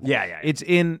I have. Yeah. It's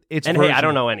in its. And version. hey, I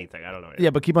don't know anything. Yeah,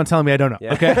 but keep on telling me I don't know.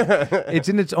 Yeah. Okay. It's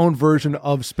in its own version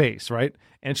of space, right?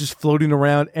 And it's just floating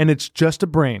around, and it's just a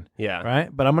brain. Yeah. Right.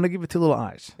 But I'm gonna give it two little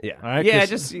eyes. Yeah. All right. Yeah.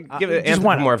 Just give it.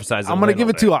 Anthropomorphize. I'm gonna give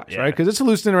it two eyes, right? Because it's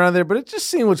hallucinating around there, but it's just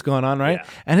seeing what's going on, right? Yeah.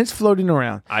 And it's floating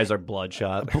around. Eyes are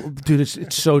bloodshot. Dude,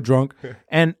 it's so drunk.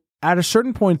 And at a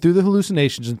certain point, through the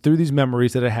hallucinations and through these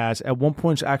memories that it has, at one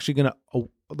point, it's actually gonna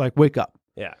like wake up.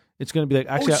 Yeah. It's gonna be like,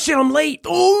 actually, shit, I'm late.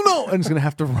 Oh no! And it's gonna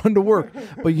have to run to work.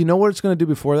 But you know what it's gonna do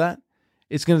before that?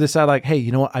 It's going to decide like, hey,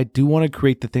 you know what? I do want to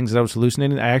create the things that I was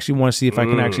hallucinating. I actually want to see if I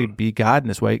can actually be God in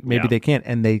this way. Maybe they can.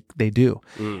 And they do.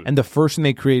 And the first thing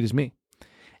they create is me.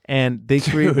 And they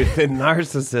create the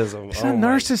narcissism. It's not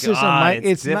narcissism, God, Mike.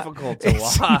 It's difficult to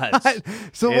watch.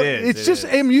 So it's just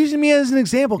I'm using me as an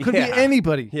example. Could be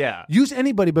anybody. Yeah. Use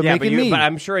anybody, but make it me. But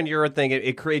I'm sure in your thing,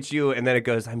 it creates you, and then it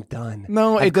goes, I'm done.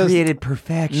 No, I've it doesn't. created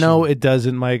perfection. No, it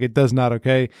doesn't, Mike. It does not.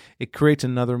 Okay, it creates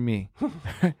another me.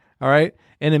 All right.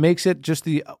 And it makes it just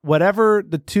whatever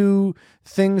the two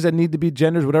things that need to be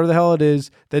genders, whatever the hell it is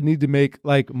that need to make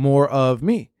like more of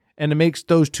me. and it makes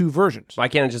those two versions. Why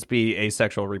can't it just be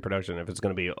asexual reproduction if it's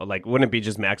going to be like? Wouldn't it be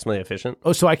just maximally efficient?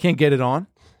 Oh, so I can't get it on?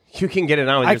 You can get it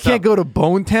on with yourself. I can't go to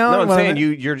Bone Town? No, I'm saying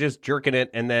you're just jerking it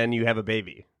and then you have a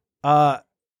baby. Like,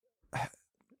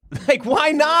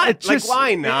 why not?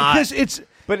 Why not? Because it's...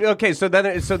 But okay, so then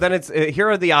it's here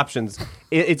are the options.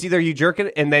 It's either you jerk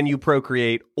it and then you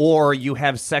procreate, or you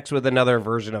have sex with another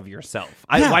version of yourself.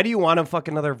 Why do you want to fuck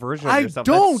another version of yourself?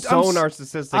 Don't. That's so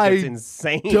narcissistic. It's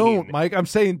insane. Don't, Mike. I'm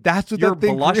saying that's what you're that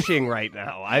thing blushing right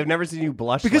now. I've never seen you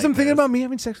blush because like I'm thinking this. about me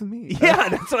having sex with me. Yeah,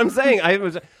 that's what I'm saying.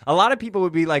 A lot of people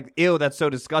would be like, "Ew, that's so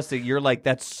disgusting." You're like,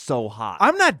 "That's so hot."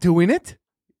 I'm not doing it.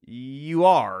 You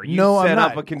are. You no, set I'm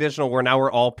not. up a conditional where now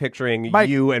we're all picturing Mike,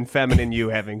 you and feminine you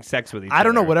having sex with each other. I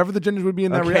don't know. Whatever the genders would be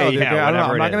in that reality. Yeah, I don't know.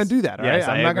 I'm not going to do that. Yes,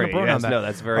 right? I'm not going to pronoun that. No,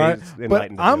 that's very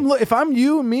enlightened. But if I'm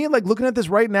you and me, like looking at this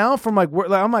right now from like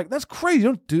I'm like, that's crazy.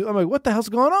 I'm like, what the hell's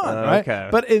going on? Right? Okay.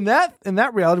 But in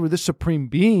that reality where this supreme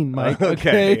being, Mike,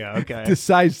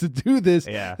 decides to do this,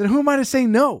 then who am I to say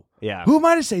no? Yeah. Who am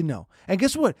I to say no? And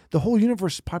guess what? The whole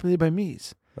universe is populated by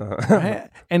me's. Right?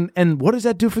 And what does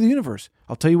that do for the universe?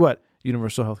 I'll tell you what.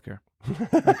 Universal health care.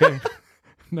 Okay.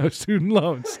 No student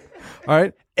loans. All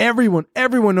right. Everyone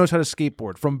knows how to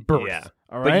skateboard from birth. Yeah.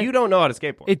 All right. But you don't know how to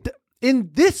skateboard.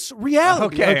 In this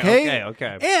reality.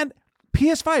 Okay. And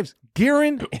PS5s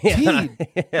guaranteed.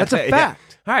 That's a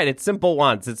fact. All right. It's simple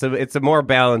once. It's a more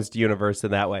balanced universe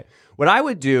in that way. What I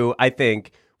would do, I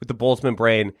think, with the Boltzmann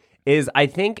brain is I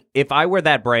think if I were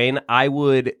that brain, I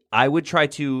would try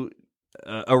to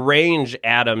arrange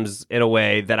atoms in a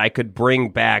way that I could bring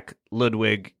back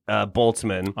Ludwig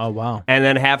Boltzmann. Oh, wow. And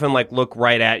then have him like look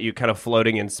right at you kind of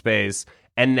floating in space.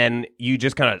 And then you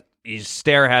just kind of you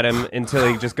stare at him until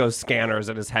he just goes scanners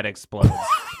and his head explodes.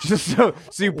 Just so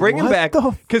you bring him back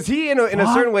because he in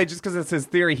a certain way, just because it's his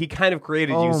theory, he kind of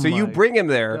created you. So you bring him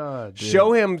there,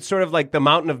 show him sort of like the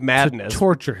mountain of madness, to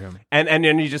torture him, and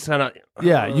then you just kind of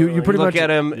you pretty look much at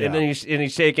him and then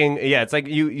he's shaking. Yeah, it's like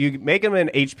you make him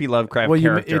an H.P. Lovecraft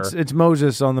character. It's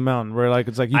Moses on the mountain where like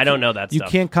it's like I don't know that you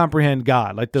can't comprehend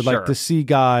God like to see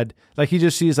God like he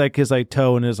just sees like his like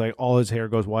toe and his like all his hair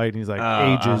goes white and he's like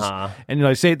ages and you're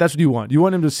like say that's what you want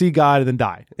him to see God and then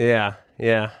die.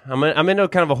 Yeah, I'm into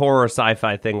kind of a horror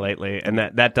sci-fi thing lately, and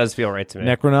that does feel right to me.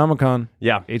 Necronomicon.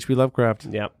 Yeah. H.P. Lovecraft.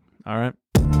 Yep. All right.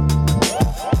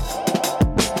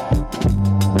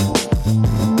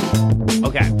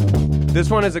 Okay.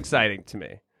 This one is exciting to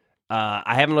me.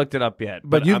 I haven't looked it up yet.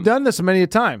 But you've done this many a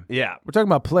time. Yeah. We're talking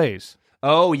about plays.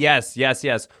 Oh, yes.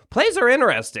 Plays are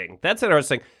interesting. That's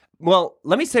interesting. Well,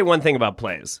 let me say one thing about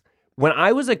plays. When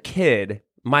I was a kid,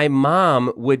 my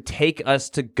mom would take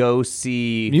us to go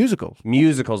see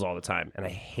musicals all the time, and I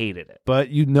hated it. But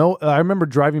I remember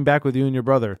driving back with you and your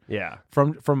brother. Yeah,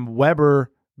 from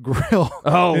Weber Grill.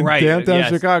 In downtown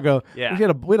Chicago. Yeah, we had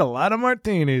a lot of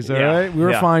martinis. All right, we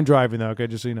were fine driving though. Okay,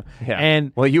 just so you know. Yeah,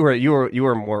 and well, you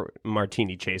were more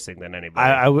martini chasing than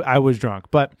anybody. I was drunk,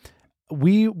 but.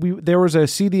 We there was a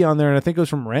CD on there, and I think it was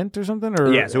from Rent or something.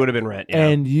 Or yes, it would have been Rent. Yeah.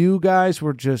 And you guys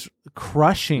were just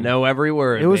crushing. Know every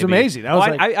word. It was amazing.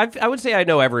 I would say I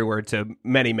know every word to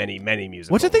many, many, many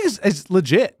musicals. Which I think is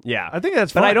legit. Yeah, I think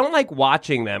that's fun. But I don't like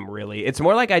watching them. Really, it's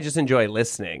more like I just enjoy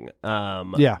listening.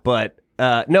 Yeah. But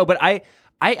no. But I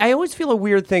always feel a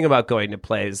weird thing about going to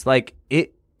plays. Like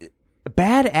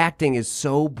bad acting is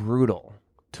so brutal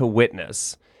to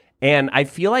witness, and I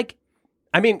feel like,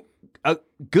 I mean.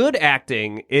 Good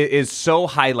acting is so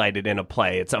highlighted in a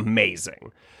play; it's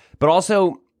amazing. But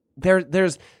also,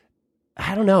 there's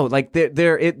I don't know, like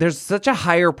there's such a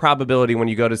higher probability when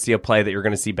you go to see a play that you're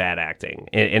going to see bad acting,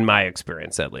 in my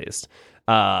experience at least.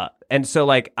 And so,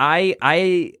 like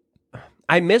I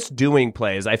miss doing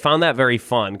plays. I found that very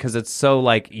fun because it's so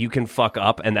like you can fuck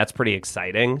up, and that's pretty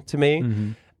exciting to me.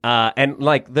 Mm-hmm. And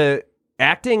like the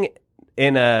acting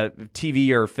in a TV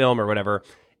or film or whatever.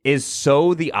 Is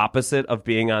so the opposite of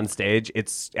being on stage.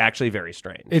 It's actually very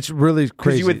strange. It's really crazy.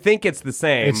 Because you would think it's the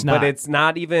same, but it's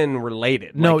not even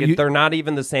related. No, they're not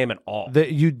even the same at all.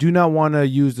 You do not want to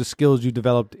use the skills you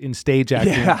developed in stage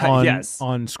acting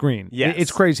on screen. Yes.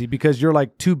 It's crazy because you're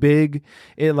like too big.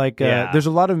 There's a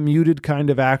lot of muted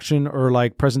kind of action or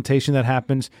like presentation that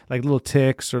happens, like little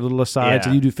ticks or little asides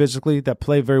that you do physically that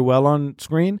play very well on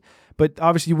screen. But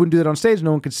obviously you wouldn't do that on stage.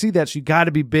 No one could see that, so you got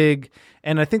to be big.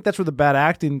 And I think that's where the bad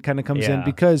acting kind of comes in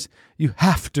because you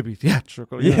have to be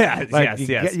theatrical. Yes.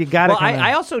 You got to. Well,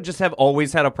 I also just have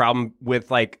always had a problem with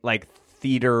like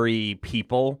theater-y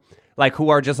people, like who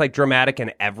are just like dramatic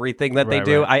in everything that they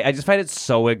do. Right. I just find it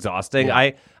so exhausting.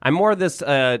 Yeah. I'm more of this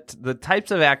the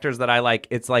types of actors that I like.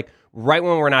 It's like right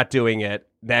when we're not doing it,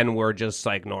 then we're just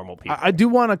like normal people. I do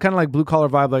want a kind of like blue collar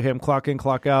vibe, like, hey, I'm clock in,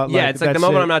 clock out. Yeah, it's like the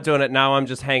moment I'm not doing it, now I'm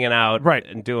just hanging out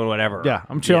and doing whatever. Yeah,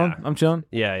 I'm chilling.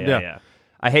 Yeah.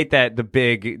 I hate that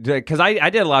because I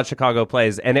did a lot of Chicago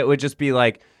plays, and it would just be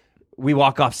like, we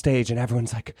walk off stage and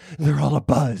everyone's like, they're all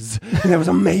abuzz. And it was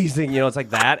amazing. It's like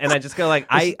that. And I just go like,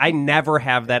 I never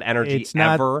have that energy it's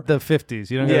not ever. The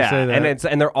 50s. You don't gotta say that.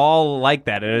 And they're all like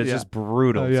that. And it's just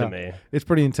brutal to me. It's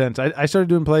pretty intense. I started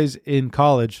doing plays in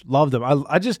college. Loved them.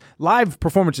 I just, live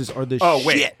performances are the shit. Oh,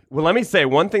 wait. Well, let me say,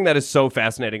 one thing that is so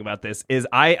fascinating about this is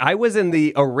I was in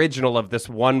the original of this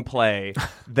one play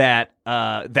that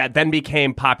then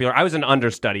became popular. I was an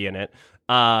understudy in it.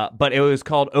 But it was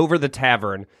called Over the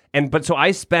Tavern. But so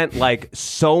I spent like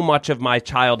so much of my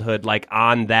childhood like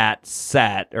on that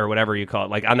set or whatever you call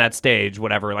it, like on that stage,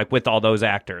 whatever, like with all those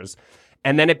actors.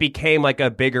 And then it became like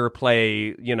a bigger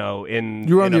play, you were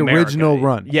on the America. Original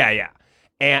run. Yeah.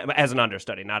 And as an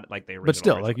understudy, not like the original. But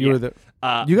still, like you were the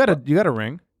you got a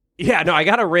ring. Yeah, no, I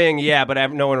got a ring,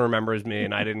 but no one remembers me,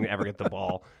 and I didn't ever get the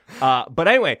ball. But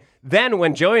anyway, then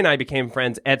when Joey and I became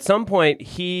friends, at some point,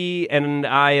 he and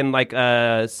I and like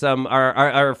some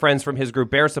our friends from his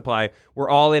group, Bear Supply, were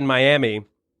all in Miami,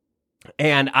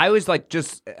 and I was like,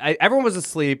 everyone was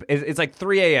asleep. It's like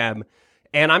 3 a.m.,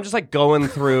 and I'm just like going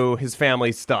through his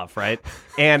family stuff, right?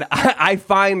 And I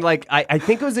find like I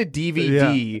think it was a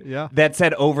DVD that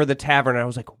said Over the Tavern, and I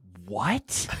was like,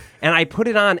 what? And I put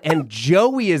it on, and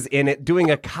Joey is in it doing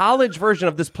a college version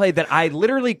of this play that I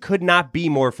literally could not be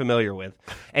more familiar with.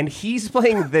 And he's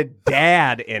playing the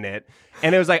dad in it.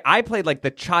 And it was like, I played like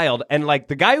the child, and like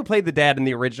the guy who played the dad in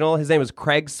the original, his name was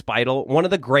Craig Speidel, one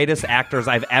of the greatest actors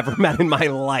I've ever met in my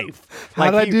life.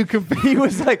 Like, how'd I do? He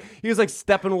was like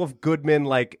Steppenwolf Goodman,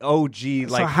 like OG, like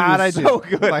so how'd I do? So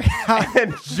good. Like,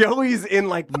 and Joey's in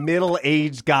like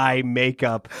middle-aged guy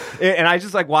makeup, and I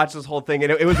just like watched this whole thing,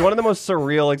 and it was one of the most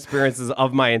surreal experiences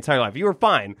of my entire life. You were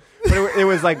fine, but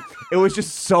it was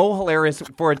just so hilarious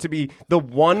for it to be the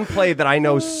one play that I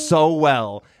know so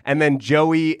well. And then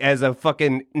Joey, as a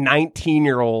fucking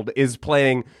 19-year-old, is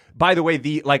playing, by the way,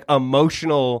 the like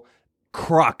emotional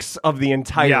crux of the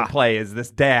entire play is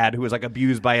this dad who was like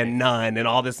abused by a nun and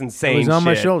all this insane shit. It was on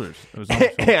my shoulders.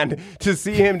 And to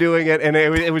see him doing it, and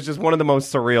it was just one of the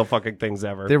most surreal fucking things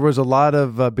ever. There was a lot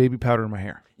of baby powder in my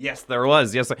hair. Yes, there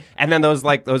was. Yes, and then those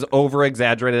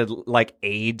over-exaggerated like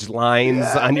age lines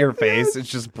on your face. It's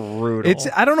just brutal.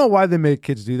 I don't know why they make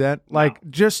kids do that. Like,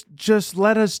 just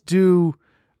let us do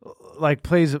like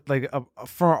plays like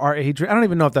for our age. I don't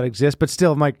even know if that exists, but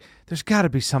still, I'm like, there's got to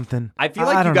be something. I feel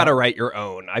like you got to write your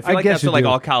own. I feel like that's what like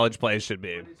all college plays should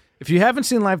be. If you haven't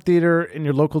seen live theater in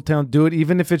your local town, do it.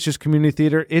 Even if it's just community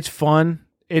theater, it's fun.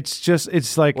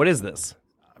 It's like, what is this?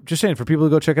 Just saying, for people to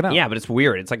go check it out. Yeah, but it's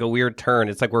weird. It's like a weird turn.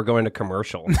 It's like we're going to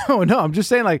commercial. No, I'm just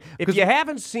saying, like, if you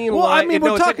haven't seen live, it's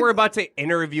like we're about to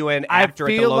interview an actor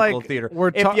at the local theater.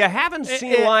 If you haven't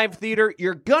seen live theater,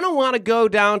 you're gonna want to go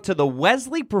down to the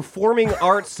Wesley Performing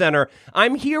Arts Center.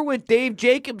 I'm here with Dave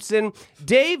Jacobson.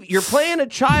 Dave, you're playing a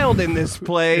child in this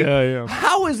play. Yeah.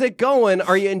 How is it going?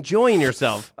 Are you enjoying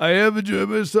yourself? I am enjoying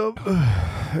myself.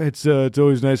 It's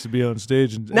always nice to be on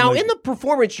stage. Now, in the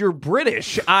performance, you're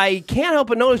British. I can't help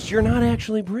but notice you're not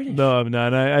actually British. No, I'm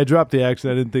not. I dropped the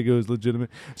accent. I didn't think it was legitimate.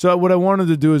 So what I wanted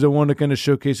to do is I wanted to kind of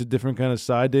showcase a different kind of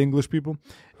side to English people.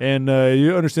 And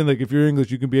you understand, like, if you're English,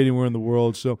 you can be anywhere in the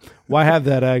world. So why have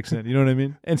that accent? You know what I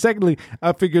mean? And secondly,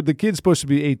 I figured the kid's supposed to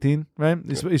be 18, right?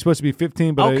 He's supposed to be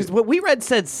 15. But because what we read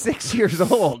said 6 years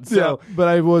old. So yeah, but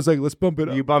I was like, let's bump it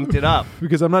up. You bumped it up.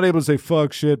 Because I'm not able to say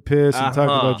fuck, shit, piss, and talk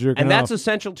about jerking off. And that's off.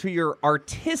 essential to your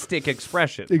artistic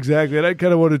expression. Exactly. And I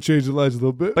kind of want to change the lines a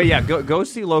little bit. But yeah, go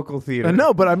see local theater.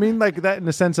 No, but I mean like that in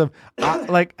the sense of,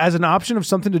 like, as an option of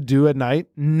something to do at night,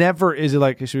 never is it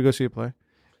like, hey, should we go see a play?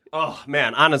 Oh,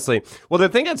 man, honestly. Well, the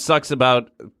thing that sucks about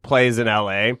plays in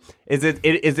L.A. is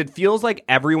it feels like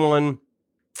everyone,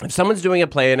 if someone's doing a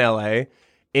play in L.A.,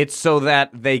 it's so that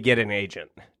they get an agent.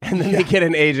 And then they get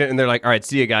an agent and they're like, all right,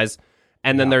 see you guys.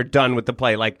 And then they're done with the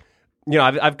play. Like, you know,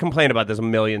 I've complained about this a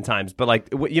million times, but like,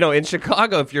 you know, in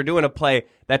Chicago, if you're doing a play,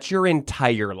 that's your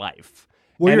entire life.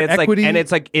 Well, and your it's equity... like, and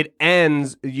it's like it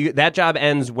ends. That job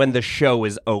ends when the show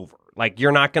is over. Like,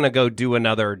 you're not going to go do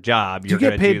another job. Do you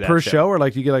get paid per show, or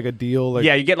like you get like a deal? Like...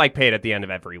 Yeah, you get like paid at the end of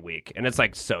every week, and it's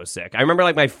like so sick. I remember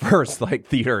like my first like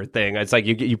theater thing. It's like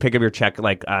you pick up your check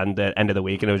like on the end of the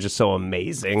week, and it was just so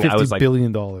amazing. I was like $50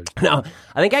 billion. No,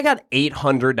 I think I got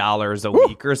 $800 a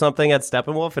week or something at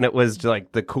Steppenwolf, and it was just,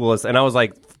 like the coolest. And I was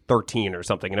like 13 or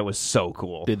something, and it was so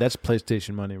cool. Dude, that's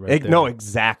PlayStation money right there. No,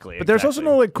 exactly. But there's also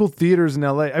no like cool theaters in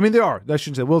LA. I mean, there are. I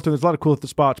shouldn't say Wilton. There's a lot of cool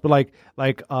spots, but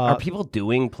are people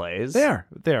doing plays? There.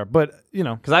 But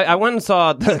because I went and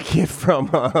saw the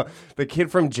kid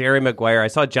from Jerry Maguire. I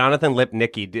saw Jonathan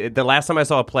Lipnicki. The last time I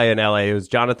saw a play in LA, it was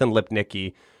Jonathan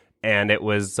Lipnicki, and it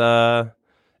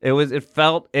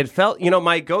felt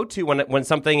my go-to when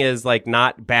something is like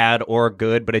not bad or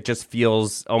good, but it just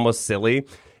feels almost silly.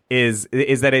 Is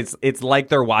that it's like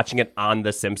they're watching it on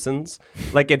The Simpsons.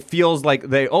 Like it feels like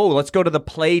let's go to the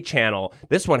Play channel.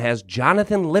 This one has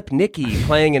Jonathan Lipnicki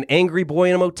playing an angry boy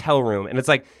in a motel room, and it's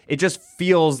like it just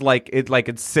feels like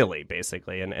it's silly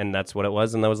basically, and that's what it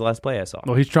was, and that was the last play I saw.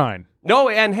 Well, he's trying. No,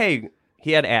 and hey,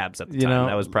 he had abs at the time.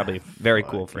 That was probably very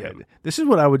cool for him. This is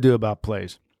what I would do about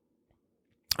plays.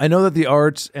 I know that the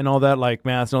arts and all that, like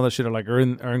math and all that shit, are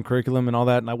in curriculum and all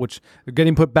that, which they're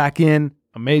getting put back in.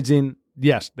 Amazing.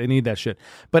 Yes, they need that shit.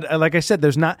 But like I said,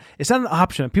 it's not an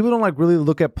option. People don't like really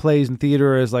look at plays and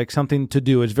theater as like something to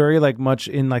do. It's very like much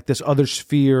in like this other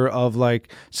sphere of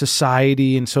like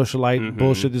society and socialite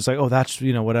bullshit. It's like, oh, that's,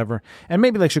 whatever. And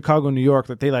maybe like Chicago, New York,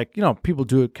 that they like, people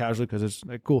do it casually because it's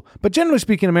like cool. But generally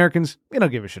speaking, Americans, they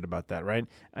don't give a shit about that, right?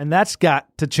 And that's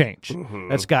got to change.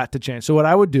 That's got to change. So what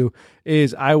I would do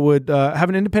is I would have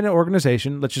an independent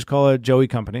organization. Let's just call it Joey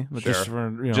Company.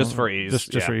 Sure. Just for ease.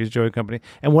 Just for ease, Joey Company.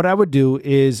 And what I would do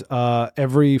is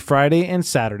every Friday and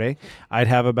Saturday, I'd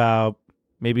have about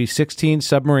maybe 16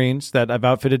 submarines that I've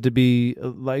outfitted to be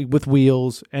like with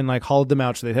wheels and like hauled them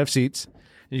out so they'd have seats.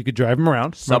 You could drive them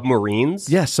around. Submarines?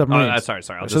 Yes, submarines. Oh,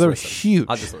 sorry. So they're huge.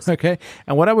 I'll just listen. Okay.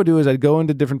 And what I would do is I'd go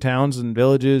into different towns and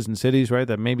villages and cities, right,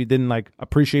 that maybe didn't like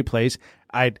appreciate plays.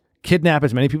 I'd kidnap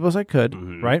as many people as I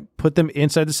could, right? Put them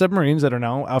inside the submarines that are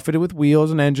now outfitted with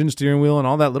wheels and engines, steering wheel, and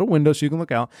all that little window so you can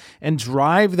look out, and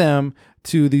drive them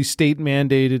to these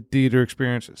state-mandated theater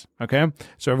experiences, okay?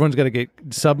 So everyone's got to get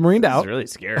submarined out. It's really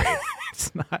scary.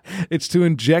 It's not. It's to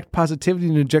inject positivity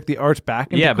and inject the arts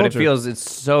back into culture. But it feels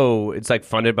it's like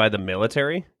funded by the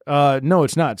military. No,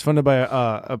 it's not. It's funded by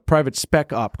a private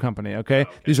spec op company. Okay,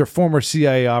 these are former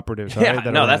CIA operatives. Yeah,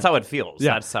 that's how it feels.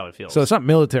 Yeah. That's how it feels. So it's not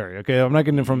military. Okay, I'm not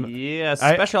getting it from. Yeah,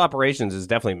 special operations is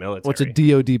definitely military. What's a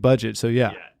DoD budget? So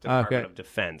yeah. Department of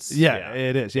Defense. Yeah,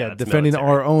 it is. Yeah, defending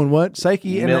our own what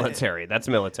psyche. Military. That's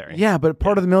military. Yeah, but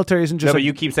part of the military isn't just. No, but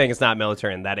you keep saying it's not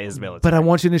military, and that is military. But I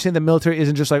want you to understand the military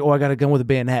isn't just like, oh, I got a gun with a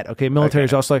bayonet. Okay, military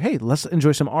is also like, hey, let's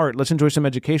enjoy some art, let's enjoy some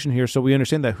education here, so we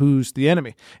understand that who's the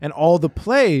enemy, and all the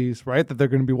plays, right, that they're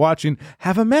going to be watching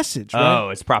have a message. Right? Oh,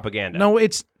 it's propaganda. No,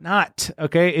 it's not.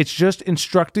 Okay, it's just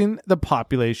instructing the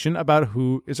population about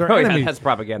who is our enemy. Yeah, that's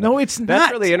propaganda. No, it's not.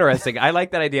 That's really interesting. I like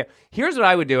that idea. Here's what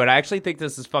I would do, and I actually think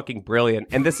this is fucking brilliant.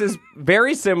 And this is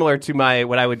very similar to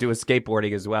what I would do with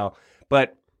skateboarding as well.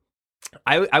 But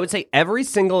I would say every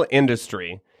single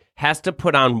industry has to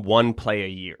put on one play a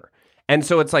year. And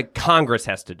so it's like Congress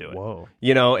has to do it. Whoa.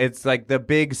 It's like the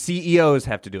big CEOs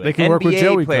have to do it. They can NBA work with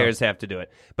Joey players have to do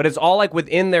it. But it's all like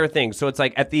within their thing. So it's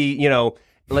like at the,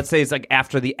 let's say it's like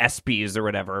after the ESPYs or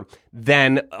whatever,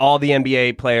 then all the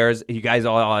NBA players, you guys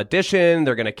all audition,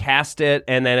 they're going to cast it,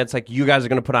 and then it's like you guys are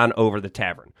going to put on Over the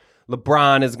Tavern.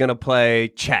 LeBron is going to play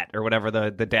Chet or whatever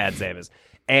the dad's name is.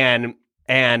 And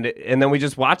then we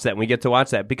just watch that and we get to watch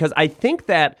that because I think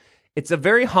that it's a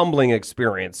very humbling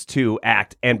experience to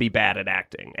act and be bad at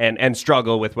acting and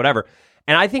struggle with whatever.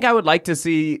 And I think I would like to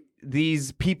see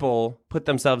these people put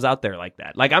themselves out there like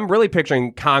that. Like I'm really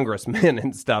picturing congressmen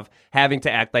and stuff having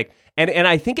to act like, and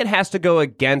I think it has to go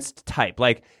against type.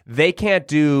 Like they can't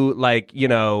do like,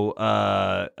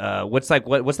 what's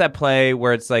that play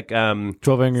where it's like 12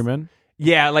 Angry Men?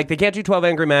 Yeah, like they can't do 12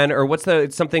 Angry Men or what's the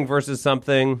something versus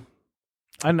something.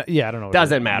 I don't know.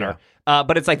 Doesn't matter. Yeah.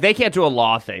 But it's like they can't do a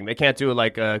law thing. They can't do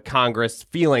like a Congress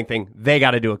feeling thing. They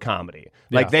got to do a comedy.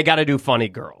 Like they got to do Funny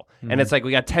Girl. And it's like we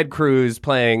got Ted Cruz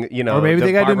playing, or maybe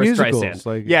they got to do musicals.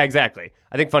 Streisand. Yeah, exactly.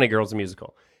 I think Funny Girl's a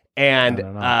musical, and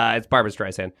it's Barbra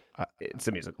Streisand. It's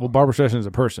a musical. Well, Barbra Streisand is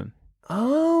a person.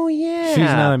 Oh yeah, she's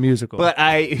not a musical. But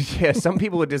some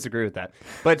people would disagree with that.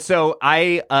 But so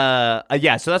so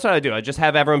that's what I do. I just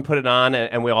have everyone put it on,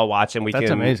 and we all watch, and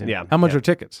That's amazing. Yeah. How much are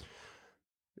tickets?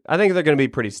 I think they're going to be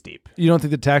pretty steep. You don't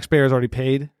think the taxpayers already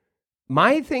paid?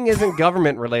 My thing isn't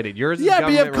government related. Yours is but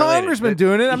you have congressmen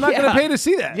doing it. I'm not going to pay to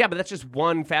see that. Yeah, but that's just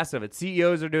one facet of it.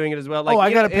 CEOs are doing it as well. Like,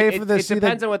 I got to pay for this. It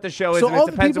depends on what the show is, and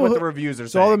it depends on what the reviews are saying.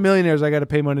 So all the millionaires, I got to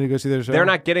pay money to go see their show? They're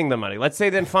not getting the money. Let's say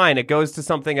then fine, it goes to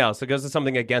something else. It goes to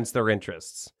something against their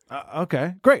interests.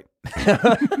 Okay, great.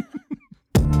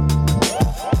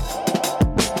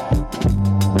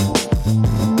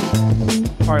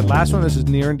 All right, last one. This is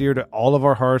near and dear to all of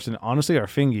our hearts and honestly our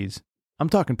fingies. I'm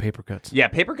talking paper cuts. Yeah,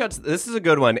 paper cuts. This is a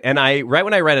good one. And right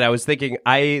when I read it, I was thinking,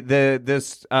 a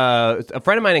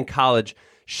friend of mine in college,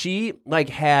 she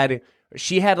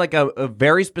had like a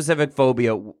very specific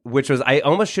phobia, which was, I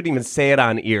almost shouldn't even say it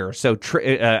on ear. So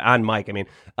on mic, I mean,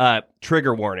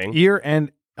 trigger warning. Ear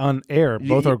and on air,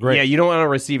 both are great. Yeah, you don't want to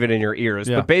receive it in your ears.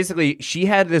 Yeah. But basically, she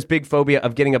had this big phobia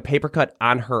of getting a paper cut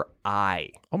on her eye.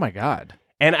 Oh my God.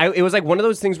 And it was like one of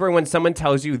those things where when someone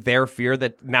tells you their fear,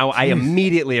 that now I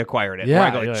immediately acquired it. Yeah, where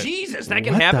I go, like, Jesus, that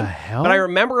can happen. What the hell? But I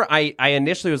remember I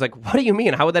initially was like, what do you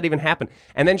mean? How would that even happen?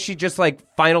 And then she just like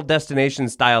Final Destination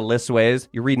style lists ways.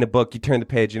 You're reading a book, you turn the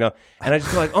page, And I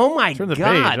just go like, oh my turn God. The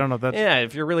page. I don't know if that's... Yeah,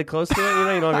 if you're really close to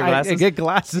it, you don't have your glasses. I get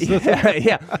glasses.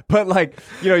 Yeah. But like,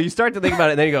 you start to think about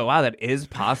it and then you go, wow, that is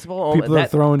possible. People are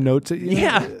throwing notes at you.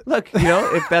 Yeah. Look,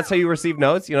 if that's how you receive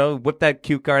notes, whip that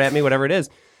cue card at me, whatever it is.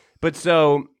 But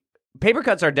so... paper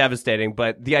cuts are devastating,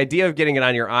 but the idea of getting it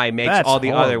on your eye makes all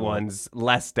the other ones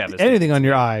less devastating. Anything on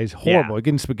your eye is horrible. Yeah.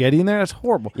 Getting spaghetti in there, that's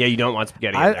horrible. Yeah, you don't want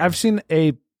spaghetti in there. I've seen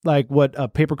what a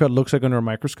paper cut looks like under a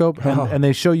microscope, and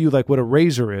they show you like what a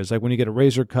razor is, like when you get a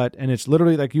razor cut, and it's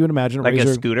literally like you would imagine a like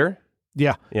razor. A scooter?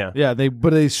 Yeah.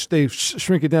 They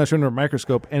shrink it down under a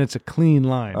microscope, and it's a clean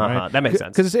line. Right? That makes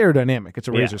sense because it's aerodynamic. It's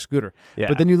a razor scooter. Yeah.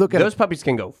 But then you look at those puppies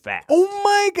can go fast. Oh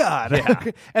my God!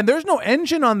 Yeah. And there's no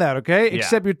engine on that. Okay,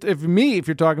 except if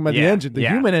you're talking about the engine, the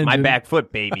human engine. My back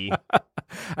foot, baby.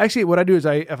 Actually, what I do is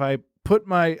let's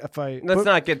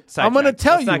not get sidetracked. I'm going to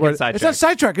tell you what it's not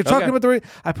sidetrack. It's talking about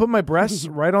I put my breasts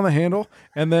right on the handle,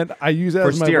 and then I use that for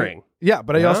as my steering. Yeah,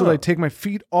 but I also take my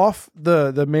feet off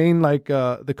the main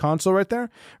the console right there,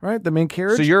 right? The main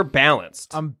carriage. So you're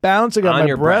balanced. I'm balancing on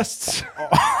my breasts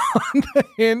on the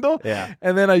handle. Yeah.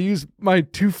 And then I use my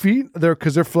 2 feet there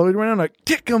because they're floating around. I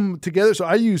kick them together. So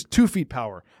I use 2 feet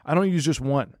power. I don't use just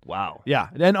one. Wow. Yeah.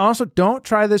 And also don't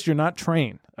try this. You're not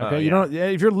trained. Okay. You don't.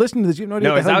 If you're listening to this, you know what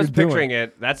as I was picturing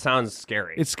it, that sounds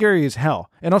scary. It's scary as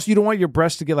hell. And also, you don't want your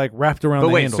breasts to get like wrapped around. But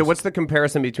wait, handles. So what's the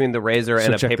comparison between the razor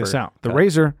and a paper? Check this out. The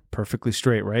razor, perfectly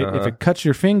straight, right? If it cuts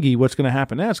your fingy, what's going to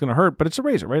happen? It's going to hurt, but it's a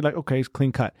razor, right? Like, okay, it's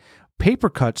clean cut. Paper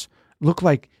cuts look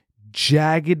like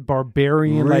jagged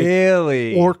barbarian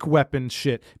like orc weapon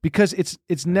shit because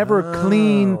it's never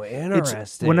clean.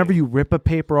 Interesting. Whenever you rip a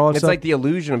paper, it's like the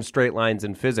illusion of straight lines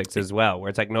in physics as well, where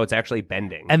it's like, no, it's actually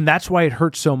bending, and that's why it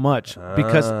hurts so much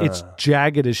because it's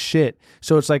jagged as shit.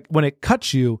 So it's like when it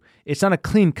cuts you, it's not a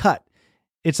clean cut.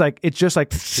 It's just like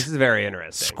this is very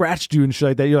interesting. Scratched you and shit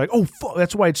like that. You're like, oh fuck.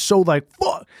 That's why it's so like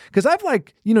fuck. Because I've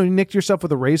you nicked yourself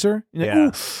with a razor. You're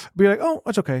like, but you're like, oh,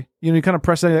 that's okay. You kind of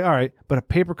press it. Like, all right. But a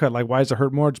paper cut, like, why does it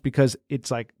hurt more? It's because it's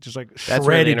like just like shredded. That's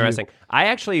really interesting. I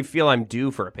actually feel I'm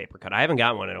due for a paper cut. I haven't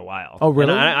gotten one in a while. Oh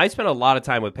really? And I spend a lot of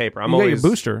time with paper. You got your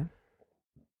booster.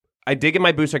 I did get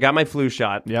my booster. I got my flu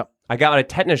shot. Yep. I got a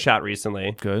tetanus shot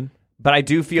recently. Good. But I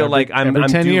do feel like I'm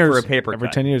due for a paper cut. Every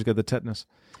 10 years, get the tetanus.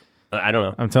 I don't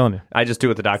know. I'm telling you. I just do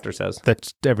what the doctor says.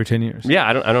 That's every 10 years. Yeah,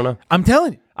 I don't know. I'm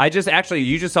telling you.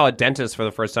 You just saw a dentist for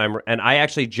the first time, and I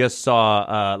actually just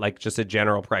saw just a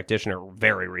general practitioner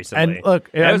very recently. And look,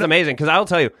 it was amazing because I'll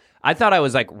tell you, I thought I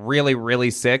was like really,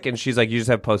 really sick, and she's like, "You just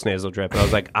have postnasal drip," and I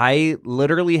was like, "I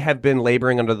literally have been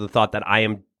laboring under the thought that I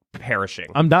am perishing.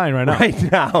 I'm dying right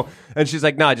now." And she's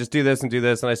like, "No, just do this and do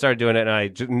this," and I started doing it, and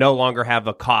I no longer have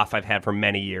a cough I've had for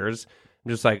many years. I'm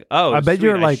just like, oh, I bet sweet.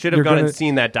 you're like, I should have gone and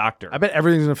seen that doctor. I bet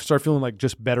everything's going to start feeling like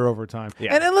just better over time.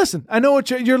 Yeah. And listen, I know what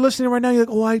you're listening right now. You're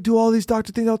like, oh, I do all these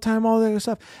doctor things all the time, all that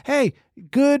stuff. Hey,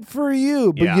 good for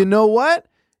you. But you know what?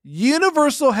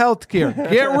 Universal health care.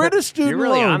 Get rid of student You're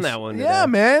really loans. on that one today. Yeah,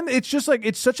 man. It's just like,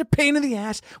 it's such a pain in the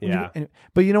ass.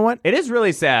 But you know what? It is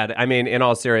really sad. I mean, in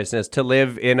all seriousness, to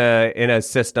live in a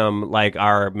system like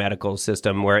our medical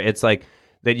system where it's like,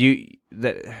 that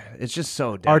it's just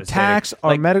so devastating. Our tax,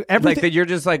 our medical, everything. Like that you're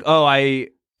just like, oh,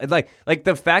 like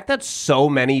the fact that so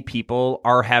many people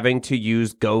are having to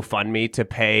use GoFundMe to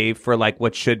pay for like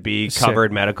what should be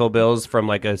covered medical bills from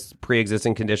like a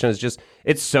pre-existing condition is just,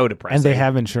 it's so depressing. And they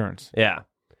have insurance. Yeah.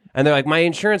 And they're like, my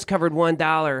insurance covered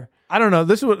 $1. I don't know.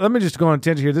 Let me just go on a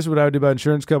tangent here. This is what I would do about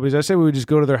insurance companies. I say we would just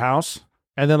go to their house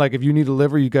and then like if you need a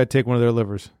liver, you got to take one of their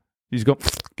livers. You just go,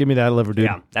 give me that liver, dude.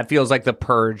 Yeah, that feels like the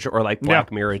Purge or like Black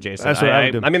Mirror adjacent. That's what I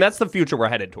would do. I mean, that's the future we're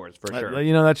headed towards for sure.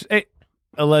 That's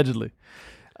allegedly.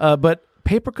 But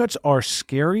paper cuts are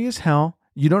scary as hell.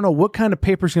 You don't know what kind of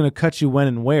paper is going to cut you when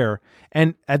and where.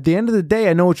 And at the end of the day,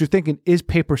 I know what you're thinking. Is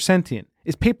paper sentient?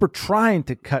 Is paper trying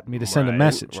to cut me to send a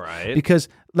message? Right. Because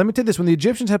let me tell you this. When the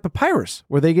Egyptians had papyrus,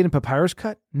 were they getting papyrus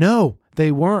cut? No,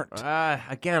 they weren't.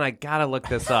 Again, I got to look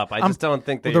this up. I just don't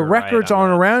think that the records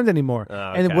aren't around anymore.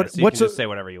 Okay. And so you can just say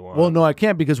whatever you want. Well, no, I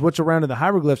can't, because what's around in the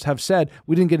hieroglyphs have said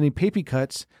we didn't get any paper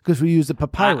cuts because we used the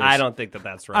papyrus. I don't think that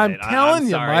that's right. I'm telling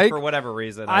you, sorry, Mike. For whatever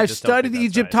reason, I've studied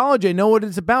Egyptology. I know what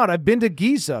it's about. I've been to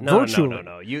Giza, virtually.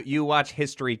 No. You watch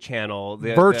History Channel.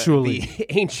 Virtually. The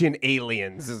ancient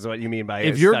aliens is what you mean by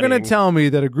If you're going to tell me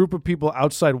that a group of people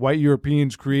outside white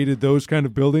Europeans created those kind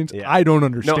of buildings, I don't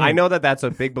understand. No, I know that that's a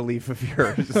big belief of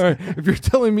yours. Right. If you're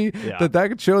telling me that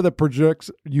could show that projects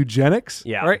eugenics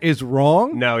right, is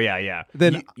wrong. No, yeah.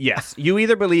 Then yes. You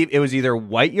either believe it was either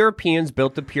white Europeans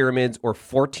built the pyramids or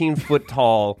 14-foot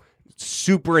tall,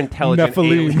 super intelligent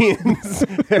aliens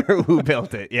who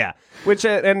built it. Yeah. Which,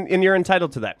 and you're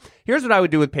entitled to that. Here's what I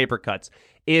would do with paper cuts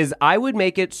is I would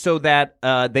make it so that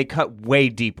they cut way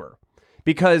deeper.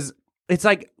 Because it's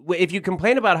like, if you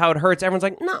complain about how it hurts, everyone's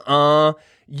like, nuh-uh.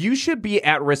 You should be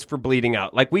at risk for bleeding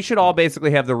out. Like, we should all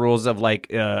basically have the rules of, like,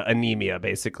 anemia,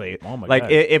 basically. Oh, my God.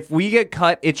 God. If we get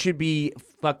cut, it should be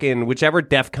fucking whichever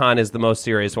DEFCON is the most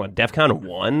serious one. DEFCON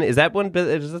 1? Is that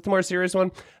the more serious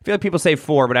one? I feel like people say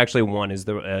 4, but actually 1 is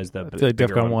the I feel like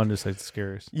DEFCON 1 is like the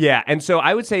scariest. Yeah, and so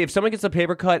I would say if someone gets a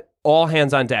paper cut, all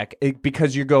hands on deck,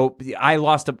 because I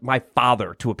lost my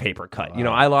father to a paper cut.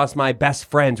 Wow. I lost my best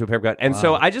friend to a paper cut. And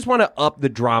so I just want to up the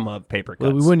drama of paper cuts.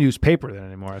 Well, we wouldn't use paper then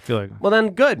anymore, I feel like. Well,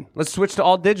 then good. Let's switch to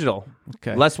all digital.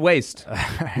 Okay. Less waste.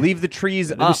 Leave the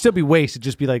trees up. It would still be waste. It'd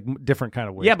just be like different kind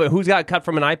of waste. Yeah, but who's got cut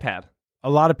from an iPad? A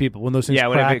lot of people, when those things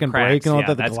crack and break and all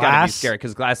that, that's glass. Gotta be scary,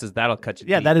 because glasses, that'll cut you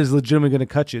deep. That is legitimately going to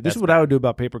cut you. This is what I would do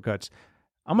about paper cuts.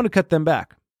 I'm going to cut them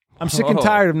back. I'm sick and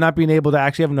tired of not being able to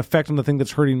actually have an effect on the thing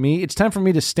that's hurting me. It's time for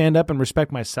me to stand up and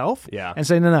respect myself and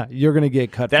say, no, you're going to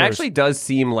get cut That first. actually does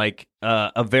seem like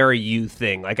a very you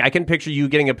thing. Like, I can picture you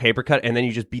getting a paper cut and then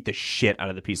you just beat the shit out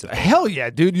of the piece of paper. Hell yeah,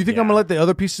 dude. You think I'm going to let the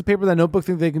other pieces of paper, that notebook,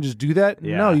 think they can just do that?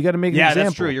 Yeah. No, you got to make an example. Yeah,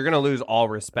 that's true. You're going to lose all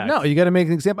respect. No, you got to make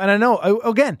an example. And I know,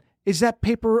 again, is that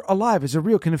paper alive? Is it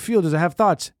real? Can it feel? Does it have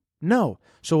thoughts? No.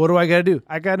 So what do I got to do?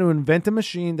 I got to invent a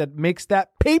machine that makes that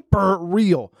paper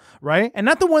real, right? And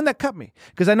not the one that cut me.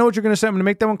 Because I know what you're going to say. I'm going to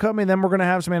make that one cut me, and then we're going to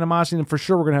have some animosity, and for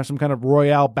sure we're going to have some kind of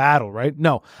royale battle, right?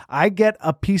 No. I get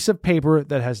a piece of paper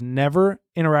that has never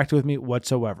interacted with me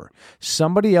whatsoever.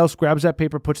 Somebody else grabs that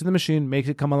paper, puts it in the machine, makes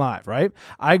it come alive, right?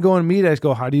 I go and meet it. I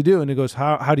go, how do you do? And it goes,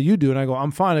 how do you do? And I go,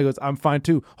 I'm fine. It goes, I'm fine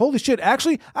too. Holy shit.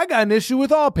 Actually, I got an issue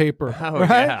with all paper, right?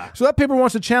 Yeah. So that paper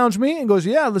wants to challenge me and goes,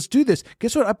 yeah, let's do this.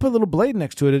 Guess what? I put a little blade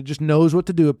next to it. It just knows what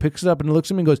to do. It picks it up and it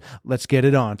looks at me and goes, let's get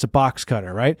it on. It's a box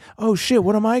cutter, right? Oh shit,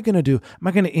 what am I going to do? Am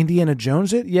I going to Indiana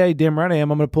Jones it? Yeah, damn right I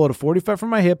am. I'm going to pull out a 45 from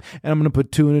my hip and I'm going to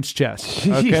put 2 in its chest.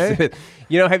 Okay?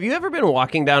 Have you ever been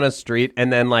walking down a street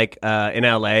and then like in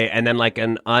LA and then like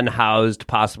an unhoused,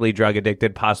 possibly drug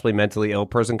addicted, possibly mentally ill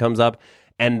person comes up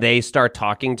and they start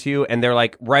talking to you and they're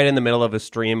like right in the middle of a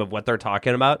stream of what they're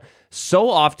talking about? So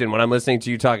often when I'm listening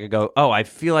to you talk, I go, oh, I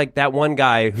feel like that one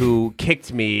guy who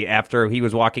kicked me after he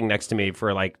was walking next to me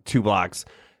for like 2 blocks.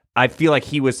 I feel like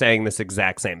he was saying this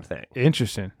exact same thing.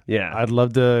 Interesting. Yeah. I'd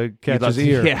love to catch his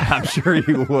ear. Yeah, I'm sure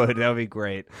you would. That would be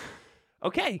great.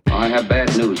 Okay. I have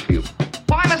bad news for you.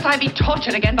 Why must I be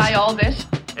tortured again by all this?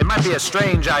 It might be a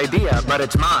strange idea, but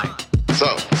it's mine.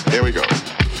 So, here we go.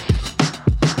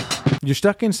 You're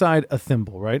stuck inside a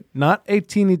thimble, right? Not a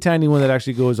teeny tiny one that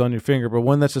actually goes on your finger, but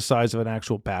one that's the size of an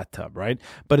actual bathtub, right?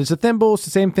 But it's a thimble. It's the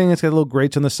same thing. It's got little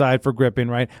grates on the side for gripping,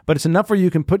 right? But it's enough where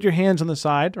you can put your hands on the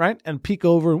side, right? And peek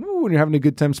over, and you're having a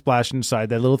good time splashing inside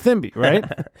that little thimby, right?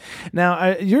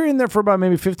 Now, you're in there for about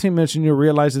maybe 15 minutes and you'll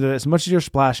realize that as much as you're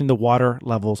splashing, the water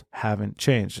levels haven't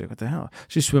changed. Like, what the hell?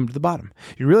 So you swim to the bottom.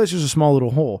 You realize there's a small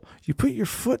little hole. You put your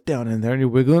foot down in there and you're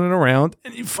wiggling it around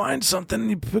and you find something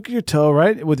and you pick your toe,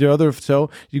 right? With your other toe,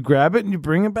 you grab it and you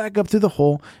bring it back up through the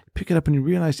hole, pick it up and you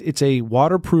realize it's a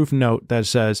waterproof note that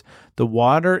says, the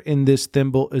water in this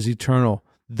thimble is eternal.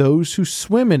 Those who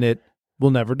swim in it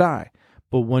will never die.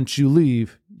 But once you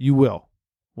leave, you will.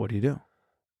 What do you do?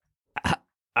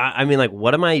 I mean, like,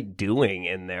 what am I doing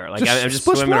in there? Like, Just I'm just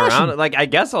swimming around. Like, I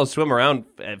guess I'll swim around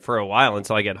for a while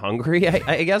until I get hungry,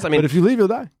 I guess. I mean, but if you leave, you'll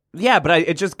die. Yeah, but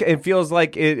it feels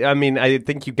like it. I mean, I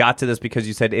think you got to this because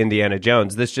you said Indiana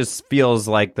Jones. This just feels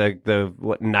like the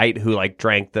knight who like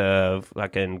drank the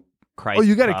fucking Christ. Oh,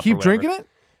 you got to keep drinking it?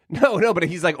 No, but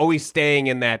he's like always staying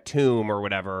in that tomb or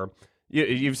whatever.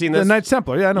 You've seen this? The Knights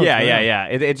Templar, yeah, I know. Yeah.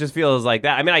 It just feels like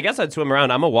that. I mean, I guess I'd swim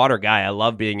around. I'm a water guy. I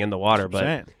love being in the water,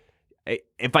 but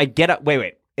if I get out,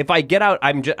 wait. If I get out,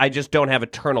 I just don't have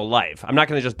eternal life. I'm not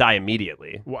going to just die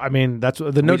immediately. Well, I mean, that's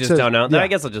what the note says. says. Don't know. Yeah. Then I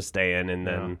guess I'll just stay in, and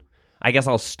then I guess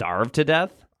I'll starve to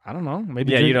death. I don't know.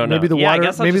 Maybe you don't know. Maybe the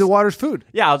water. Maybe the water's food.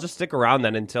 Yeah, I'll just stick around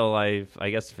then until I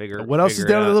guess figure. What else is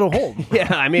down in the little hole?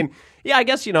 Yeah, I mean, I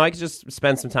guess I could just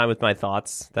spend some time with my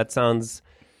thoughts. That sounds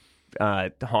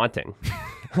haunting.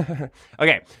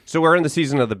 Okay, so we're in the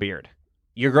season of the beard.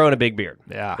 You're growing a big beard.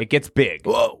 Yeah, it gets big.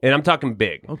 Whoa, and I'm talking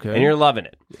big. Okay, and you're loving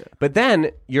it. Yeah. But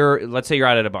then let's say you're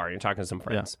out at a bar and you're talking to some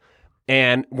friends. Yeah.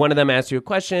 And one of them asks you a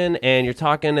question, and you're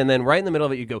talking, and then right in the middle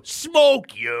of it, you go,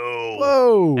 "Smoke you!"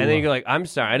 Whoa! And then you go like, "I'm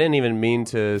sorry, I didn't even mean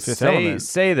to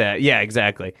say that." Yeah,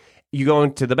 exactly. You go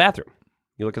into the bathroom,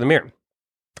 you look in the mirror,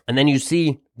 and then you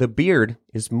see the beard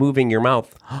is moving your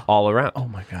mouth all around. Oh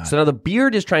my god! So now the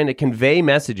beard is trying to convey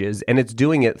messages, and it's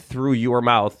doing it through your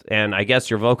mouth and I guess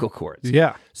your vocal cords.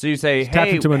 Yeah. So you say,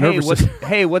 "Hey,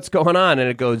 what's going on?" And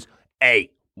it goes,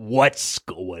 "Hey, what's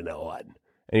going on?"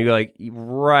 And you go like,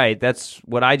 right, that's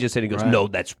what I just said. He goes, no,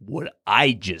 that's what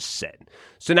I just said.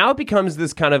 So now it becomes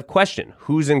this kind of question.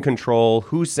 Who's in control?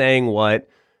 Who's saying what?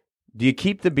 Do you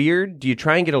keep the beard? Do you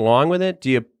try and get along with it?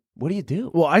 What do you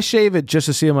do? Well, I shave it just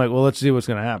to see. I'm like, well, let's see what's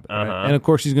going to happen. Right? And of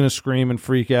course, he's going to scream and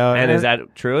freak out. And is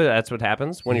that true? That's what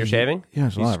happens when you're shaving? Yeah,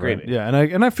 it's a lot, screaming. Right? Yeah,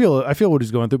 and I feel what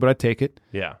he's going through, but I take it.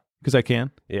 Yeah. Because I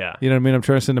can. Yeah. You know what I mean? I'm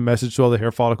trying to send a message to all the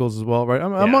hair follicles as well, right?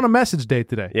 I'm on a message date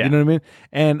today. Yeah. You know what I mean?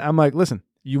 And I'm like, listen,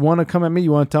 you want to come at me?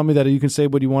 You want to tell me that you can say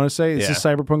what you want to say? This is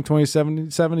Cyberpunk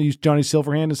 2077. I use Johnny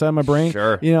Silverhand inside my brain.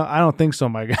 Sure. I don't think so,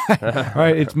 my guy.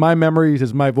 Right? It's my memories,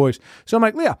 it's my voice. So I'm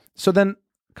like, yeah. So then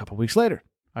a couple weeks later,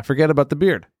 I forget about the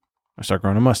beard. I start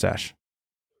growing a mustache.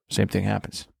 Same thing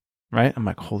happens. Right? I'm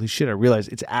like, holy shit, I realize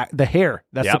it's the hair.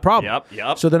 That's the problem.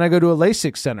 Yep. So then I go to a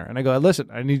LASIK center and I go, listen,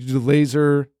 I need you to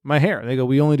laser my hair. And they go,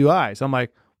 we only do eyes. I'm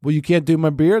like, well, you can't do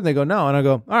my beard? And they go, no. And I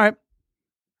go, all right,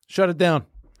 shut it down.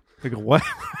 They go, what?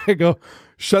 I go,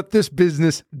 shut this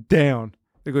business down.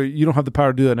 They go, you don't have the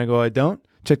power to do that. And I go, I don't?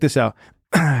 Check this out.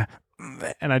 And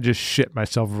I just shit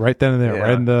myself right then and there,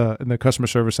 right in the customer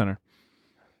service center.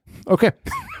 Okay.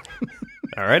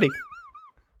 Alrighty.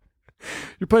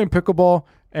 You're playing pickleball,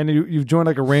 and you've joined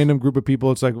like a random group of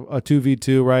people. It's like a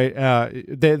 2v2, right?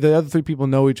 The other three people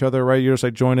know each other, right? You're just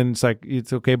like joining. It's like,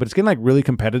 it's okay, but it's getting like really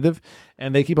competitive,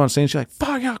 and they keep on saying shit like,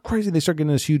 fuck, yeah, crazy. They start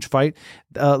getting this huge fight.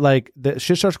 Like the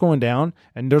shit starts going down,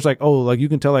 and there's like, oh, like you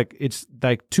can tell like it's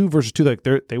like 2 versus 2. Like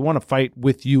they want to fight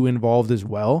with you involved as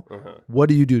well. Uh-huh. What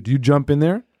do? Do you jump in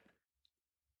there?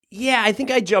 Yeah, I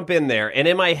think I jump in there, and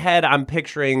in my head, I'm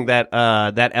picturing that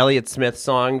Elliott Smith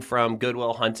song from Good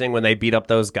Will Hunting when they beat up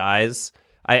those guys.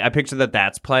 I picture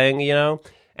that's playing,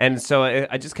 and so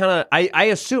I just kind of I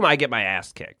assume I get my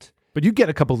ass kicked, but you get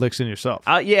a couple licks in yourself.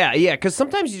 Yeah, because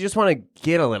sometimes you just want to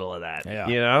get a little of that,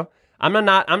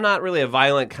 I'm not really a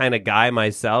violent kind of guy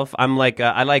myself. I'm like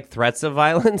I like threats of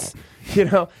violence.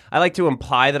 I like to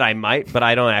imply that I might, but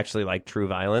I don't actually like true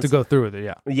violence. To go through with it,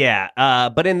 yeah. Yeah,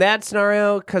 but in that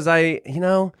scenario, because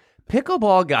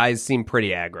pickleball guys seem pretty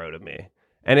aggro to me.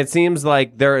 And it seems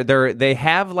like they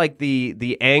have like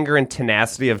the anger and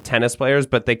tenacity of tennis players,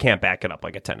 but they can't back it up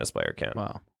like a tennis player can.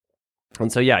 Wow.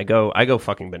 And so yeah, I go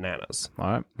fucking bananas.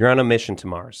 All right. You're on a mission to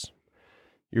Mars.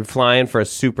 You're flying for a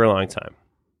super long time.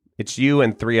 It's you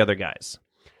and 3 other guys.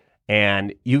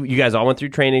 And you guys all went through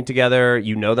training together.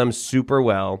 You know them super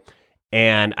well.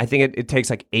 And I think it takes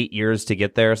like 8 years to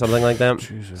get there or something like that.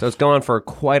 Jesus. So it's going for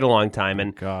quite a long time.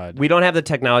 And God. We don't have the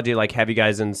technology like have you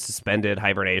guys in suspended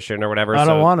hibernation or whatever. I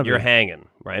don't want to be. You're hanging,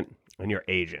 right? And you're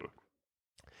aging.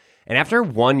 And after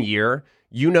 1 year,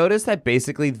 you notice that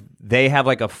basically they have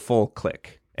like a full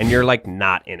click. And you're like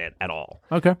not in it at all.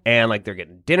 Okay. And like they're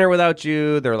getting dinner without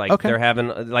you. They're like they're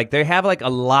having like they have like a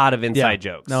lot of inside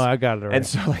jokes. No, I got it already. And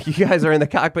so like you guys are in the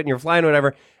cockpit and you're flying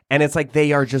whatever, and it's like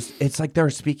it's like they're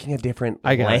speaking a different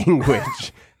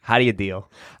language. How do you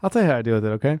deal? I'll tell you how I deal with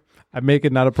it, okay? I make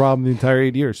it not a problem the entire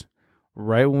 8 years.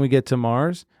 Right when we get to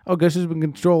Mars, guess who's been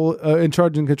in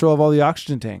charge and control of all the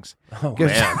oxygen tanks?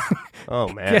 Oh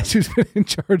man. Guess who's been in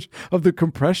charge of the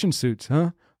compression suits,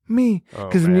 huh? Me.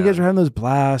 Because when you guys are having those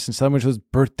blasts and celebrating those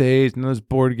birthdays and those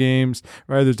board games,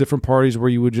 right? There's different parties where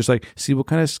you would just like see what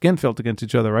kind of skin felt against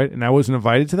each other, right? And I wasn't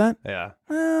invited to that. Yeah.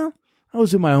 Well, I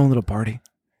was in my own little party.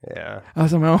 Yeah. I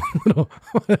was in my own little.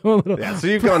 Yeah. So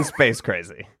you've gone space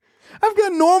crazy. I've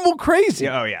gone normal crazy.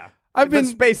 Oh yeah. But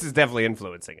space is definitely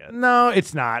influencing it. No,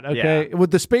 it's not. Okay. Yeah.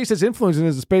 What the space that's influencing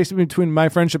is the space between my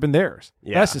friendship and theirs.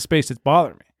 Yeah. That's the space that's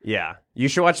bothering me. Yeah. You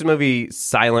should watch the movie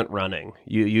Silent Running.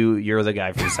 You're the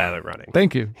guy from Silent Running.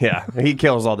 Thank you. Yeah. He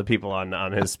kills all the people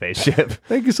on his spaceship.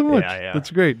 Thank you so much. Yeah.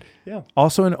 That's great. Yeah.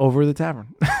 Also in Over the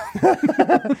Tavern.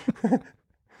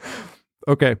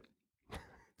 Okay.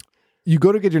 You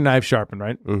go to get your knife sharpened,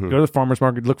 right? Mm-hmm. Go to the farmer's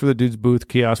market, look for the dude's booth,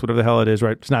 kiosk, whatever the hell it is,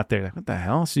 right? It's not there. Like, what the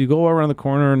hell? So you go around the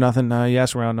corner, nothing. You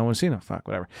ask around, no one's seen him. Fuck,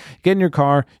 whatever. You get in your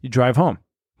car, you drive home.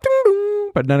 Ding, ding.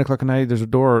 About 9 o'clock at night, there's a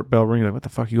doorbell ringing. Like, what the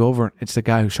fuck? You over? It's the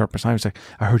guy who sharpens knives. He's like,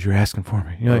 I heard you were asking for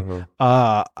me. You're like,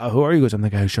 who are you? He goes, I'm the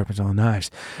guy who sharpens all the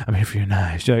knives. I'm here for your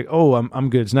knives. You're like, oh, I'm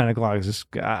good. It's 9 o'clock. It's this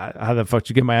guy, how the fuck did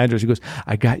you get my address? He goes,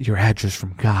 I got your address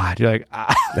from God. You're like,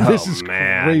 this is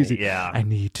crazy. Yeah. I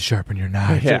need to sharpen your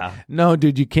knives. Yeah. Like, no,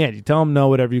 dude, you can't. You tell him no,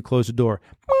 whatever. You close the door.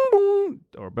 Boom, boom.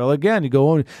 Doorbell again. You go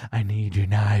on. I need your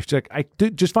knives. She's like,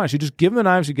 just fine. So you just give him the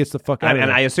knives. He gets the fuck out of there.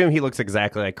 And I assume he looks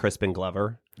exactly like Crispin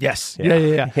Glover. Yes.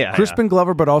 Yeah. Crispin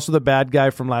Glover, but also the bad guy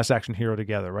from Last Action Hero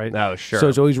together, right? Oh, sure. So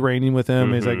it's always raining with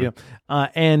him. He's like,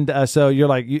 so you're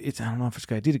like, I don't know if it's a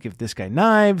good idea to give this guy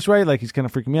knives, right? Like he's kind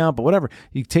of freaking me out, but whatever.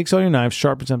 He takes all your knives,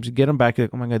 sharpens them, you get them back. You're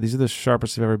like, oh my God, these are the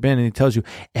sharpest I've ever been. And he tells you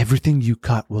everything you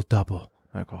cut will double.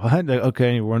 Like, what? Like, okay,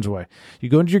 and he runs away. You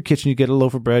go into your kitchen, you get a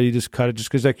loaf of bread, you just cut it just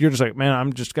because like, you're just like, man,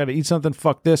 I'm just got to eat something.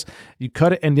 Fuck this. You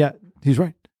cut it, and yeah, he's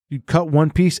right. You cut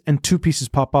one piece and two pieces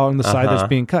pop out on the side that's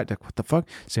being cut. Like, what the fuck?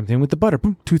 Same thing with the butter.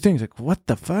 Boom, two things. Like, what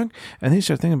the fuck? And then you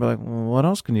start thinking about, like, well, what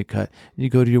else can you cut? And you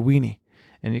go to your weenie.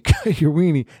 And you cut your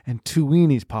weenie, and two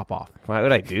weenies pop off. Why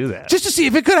would I do that? Just to see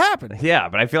if it could happen. Yeah,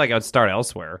 but I feel like I would start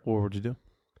elsewhere. What would you do?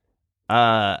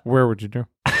 Where would you do?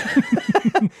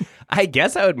 I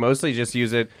guess I would mostly just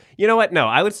use it. You know what? No,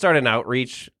 I would start an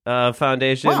outreach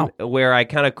foundation where I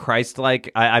kind of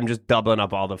Christ-like, I'm just doubling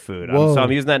up all the food. So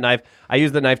I'm using that knife. I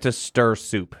use the knife to stir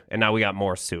soup, and now we got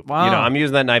more soup. Wow. You know, I'm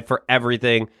using that knife for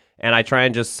everything, and I try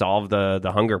and just solve the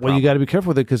hunger problem. Well, you got to be careful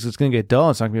with it because it's going to get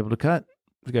dull. It's not going to be able to cut.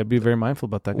 You got to be very mindful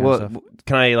about that kind of stuff.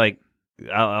 Can I, like...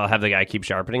 I'll have the guy keep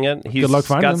sharpening it. He's Good luck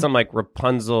finding got him. some like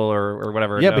Rapunzel or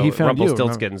whatever. Yeah, but he found you.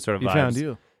 Rumpelstiltskin sort of he vibes. found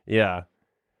you. Yeah.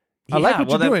 I like what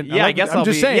you're doing. Yeah, I guess I'm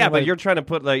just saying. Yeah, like, but you're trying to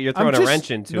put you're throwing a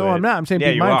wrench into it. No, I'm not. I'm saying yeah,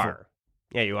 be you mindful. are.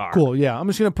 Yeah, you are. Cool. Yeah, I'm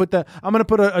just gonna put that. I'm gonna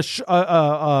put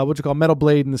a what you call metal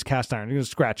blade in this cast iron. You're gonna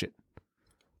scratch it.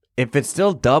 If it's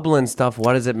still doubling stuff,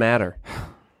 what does it matter?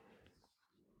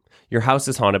 Your house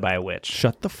is haunted by a witch.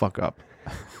 Shut the fuck up.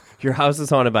 Your house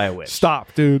is haunted by a witch.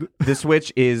 Stop, dude. This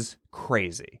witch is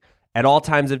crazy. At all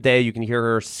times of day, you can hear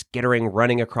her skittering,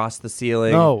 running across the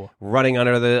ceiling, running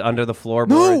under the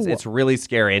floorboards. It's really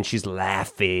scary, and she's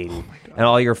laughing, and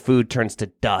all your food turns to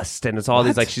dust, and it's all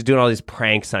these she's doing all these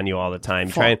pranks on you all the time.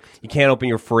 You can't open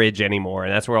your fridge anymore,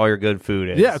 and that's where all your good food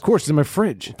is. Yeah, of course, it's in my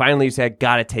fridge. Finally, you say, "I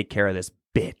gotta take care of this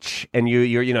bitch," and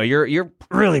you're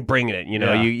really bringing it. You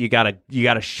know, you got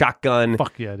a shotgun.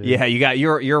 Fuck yeah, dude. Yeah,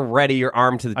 you're ready. You're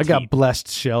armed to the teeth. I got blessed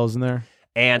shells in there.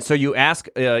 And so you ask,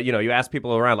 you ask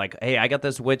people around, like, "Hey, I got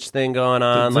this witch thing going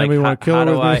on. Does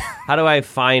like, how do I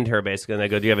find her?" Basically, and they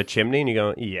go, "Do you have a chimney?" And you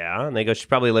go, "Yeah." And they go, "She's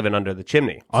probably living under the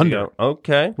chimney." So you go,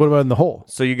 "Okay." What about in the hole?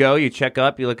 So you go, you check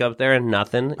up, you look up there, and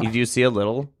nothing. You do see a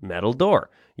little metal door.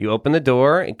 You open the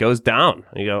door, it goes down.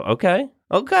 And you go, "Okay."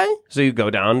 So you go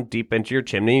down deep into your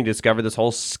chimney. You discover this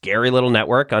whole scary little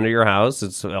network under your house.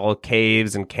 It's all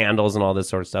caves and candles and all this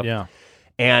sort of stuff. Yeah.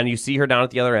 And you see her down at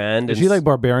the other end. Is she like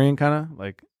barbarian kind of?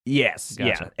 Like yes,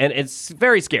 gotcha. yeah. And it's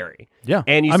very scary. Yeah.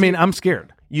 And I'm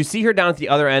scared. You see her down at the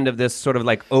other end of this sort of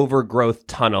like overgrowth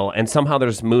tunnel, and somehow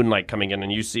there's moonlight coming in,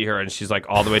 and you see her, and she's like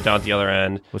all the way down at the other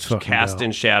end. Let's she's cast go.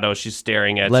 in shadow. She's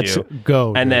staring at Let's you.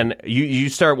 go. And dude. then you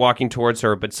start walking towards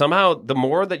her, but somehow the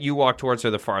more that you walk towards her,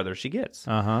 the farther she gets.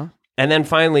 Uh-huh. And then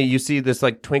finally you see this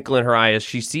like twinkle in her eye as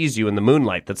she sees you in the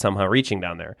moonlight that's somehow reaching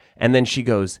down there. And then she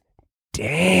goes,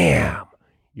 "Damn,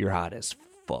 you're hot as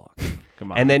fuck."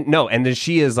 Come on. And then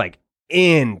she is like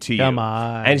into you. Come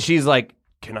on. And she's like,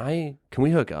 can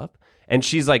we hook up? And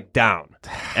she's like down.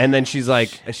 And then she's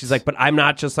like, but I'm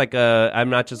not just like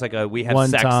a we have One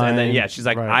sex. time. And then she's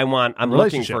like, Right. I'm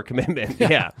looking for commitment.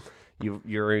 Yeah.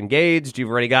 You're engaged, you've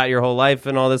already got your whole life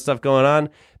and all this stuff going on,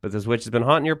 but this witch has been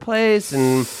haunting your place,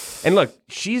 and look,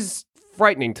 she's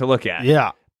frightening to look at.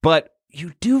 Yeah. But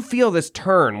you do feel this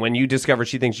turn when you discover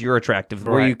she thinks you're attractive,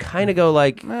 where you kind of go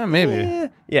like, maybe.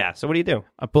 Yeah, so what do you do?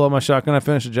 I pull out my shotgun, I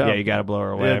finish the job. Yeah, you got to blow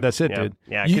her away. Yeah, that's it, dude.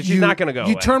 Yeah, because she's not going to go away.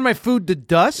 You turn my food to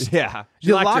dust? Yeah.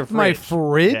 You locked my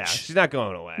fridge? Yeah, she's not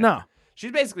going away. No.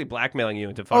 She's basically blackmailing you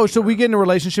into fucking so her. we get in a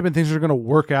relationship and things are going to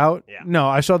work out? Yeah. No,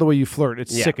 I saw the way you flirt.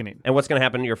 It's sickening. And what's going to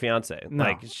happen to your fiance? No.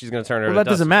 Like, she's going to turn her Well, to that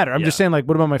doesn't dust. matter. I'm just saying, like,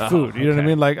 what about my food? You know what I okay.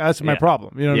 mean? Like, that's my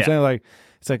problem. You know what I'm saying? Like,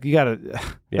 it's like, you got to,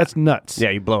 that's nuts. Yeah,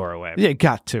 you blow her away. Yeah,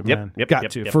 got to, man. Got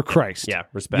to. For Christ. Yeah,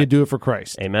 respect. You do it for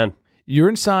Christ. Amen. You're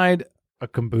inside a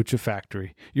kombucha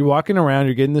factory. You're walking around.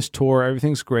 You're getting this tour.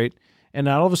 Everything's great. And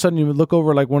all of a sudden, you look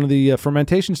over like one of the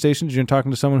fermentation stations. You're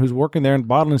talking to someone who's working there and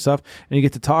bottling stuff. And you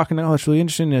get to talking. Oh, that's really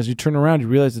interesting. And as you turn around, you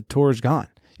realize the tour is gone.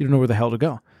 You don't know where the hell to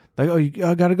go. Like, oh, you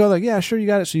got to go? Like, yeah, sure, you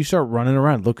got it. So you start running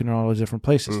around, looking at all those different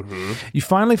places. You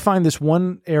finally find this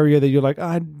one area that you're like,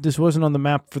 this wasn't on the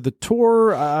map for the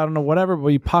tour. I don't know, whatever. But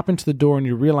you pop into the door and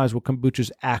you realize what kombucha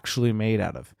is actually made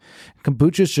out of.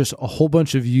 Kombucha is just a whole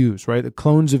bunch of yous, right? The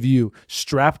clones of you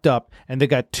strapped up, and they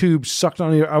got tubes sucked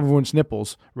on everyone's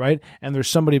nipples, right? And there's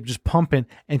somebody just pumping,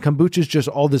 and kombucha is just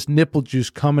all this nipple juice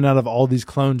coming out of all these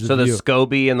clones of you. So the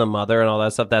SCOBY and the mother and all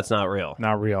that stuff, that's not real.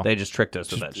 Not real. They just tricked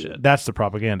us with that shit. That's the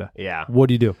propaganda. Yeah. What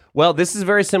do you do? Well, this is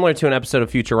very similar to an episode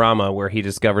of Futurama where he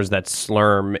discovers that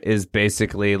slurm is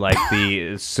basically like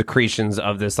the secretions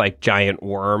of this like giant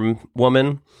worm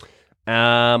woman.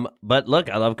 But look,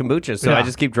 I love kombucha, so I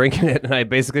just keep drinking it, and I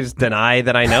basically just deny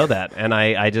that I know that, and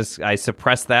I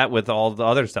suppress that with all the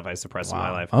other stuff I suppress in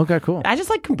my life. Okay, cool. I just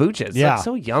like kombucha. It's like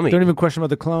so yummy. Don't even question about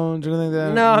the clones or anything like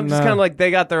that? No, I'm just kind of like,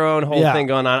 they got their own whole thing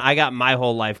going on. I got my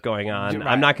whole life going on. Right.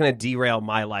 I'm not going to derail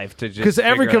my life to just because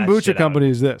every kombucha company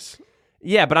is this.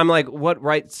 Yeah, but I'm like, what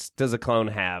rights does a clone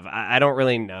have? I don't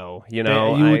really know. You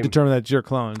know, you would determine that's your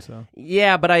clone. So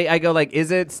yeah, but I go like,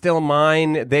 is it still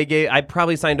mine? I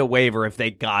probably signed a waiver if they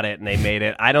got it and they made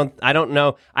it. I don't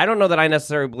know. I don't know that I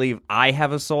necessarily believe I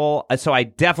have a soul. So I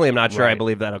definitely am not sure I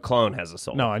believe that a clone has a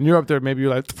soul. No, and you're up there. Maybe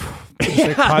you're like,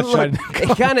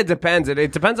 it kind of depends.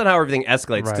 It depends on how everything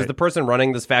escalates. Does the person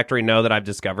running this factory know that I've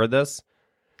discovered this?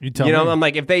 You tell me. I'm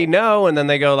like, if they know, and then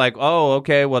they go like, oh,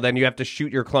 okay, well, then you have to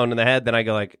shoot your clone in the head. Then I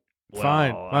go like, well,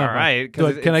 fine, all right.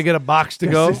 Can I get a box to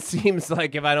go? It seems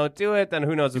like if I don't do it, then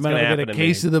who knows what's going to happen to me. Get a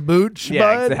case of the booch, yeah,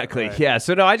 bud? Exactly. Right. Yeah,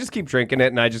 so no, I just keep drinking it,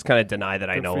 and I just kind of deny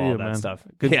that I know all that stuff.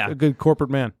 A good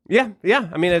corporate man. Yeah.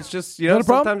 I mean, it's just,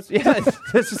 sometimes,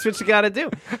 that's just what you got to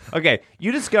do. Okay,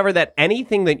 you discover that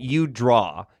anything that you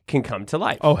draw can come to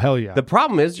life. Oh, hell yeah. The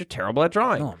problem is you're terrible at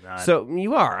drawing. No, I'm not. So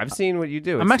you are. I've seen what you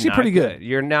do. I'm actually pretty good.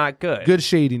 You're not good. Good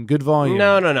shading, good volume.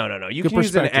 No. You can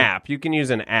use an app. You can use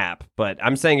an app. But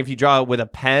I'm saying if you draw it with a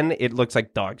pen, it looks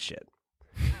like dog shit.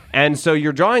 And so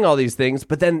you're drawing all these things,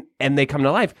 and they come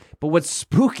to life. But what's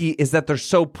spooky is that they're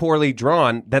so poorly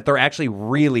drawn that they're actually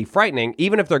really frightening,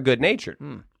 even if they're good-natured.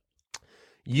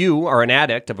 You are an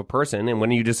addict of a person, and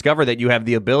when you discover that you have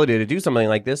the ability to do something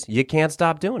like this, you can't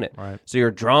stop doing it. Right. So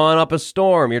you're drawing up a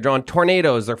storm. You're drawing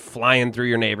tornadoes. They're flying through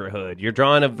your neighborhood. You're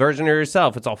drawing a version of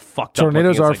yourself. It's all fucked up.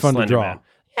 Tornadoes are fun to draw. Man.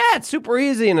 Yeah, it's super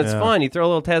easy, and it's fun. You throw a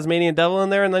little Tasmanian devil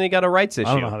in there, and then you got a rights issue.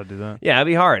 I don't know how to do that. Yeah, it'd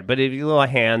be hard. But if you little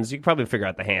hands, you could probably figure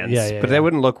out the hands. But they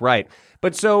wouldn't look right.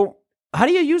 But so how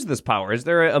do you use this power? Is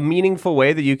there a meaningful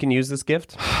way that you can use this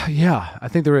gift? Yeah, I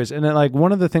think there is. And then, like,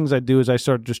 one of the things I do is I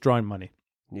start just drawing money.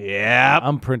 Yeah,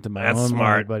 I'm printing my own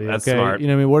smart. money, buddy. That's okay? smart. You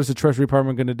know what I mean? What is the Treasury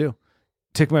Department going to do?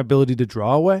 Take my ability to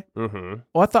draw away? Mm-hmm.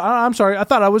 Oh, I'm sorry. I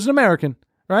thought I was an American,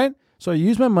 right? So I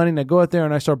use my money and I go out there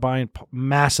and I start buying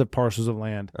massive parcels of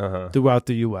land throughout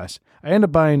the U.S. I end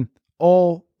up buying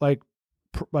all like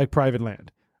private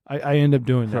land. I end up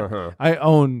doing that. I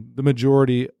own the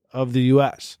majority of the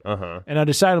U.S. And I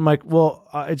decided, I'm like, well,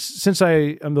 since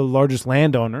I am the largest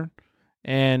landowner,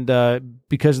 and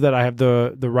because of that, I have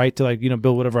the right to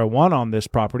build whatever I want on this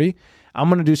property. I'm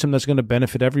going to do something that's going to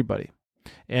benefit everybody.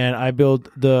 And I build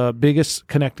the biggest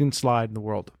connecting slide in the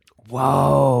world.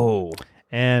 Whoa.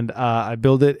 And I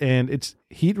build it, and it's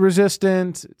heat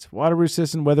resistant, it's water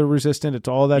resistant, weather resistant, it's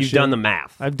all that shit. You've done the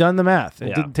math. I've done the math.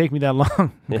 It didn't take me that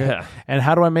long. Okay? Yeah. And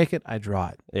how do I make it? I draw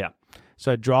it. Yeah.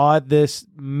 So I draw this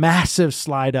massive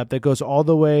slide up that goes all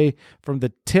the way from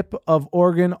the tip of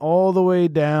Oregon all the way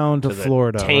down to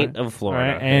Florida. Taint of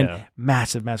Florida. Right? And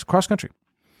massive cross country.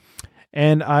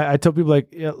 And I tell people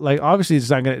like obviously it's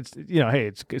not gonna hey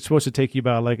it's supposed to take you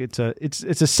about it's a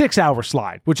 6-hour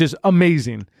slide, which is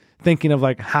amazing. Thinking of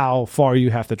how far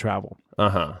you have to travel.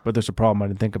 But there's a problem I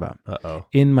didn't think about.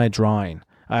 In my drawing,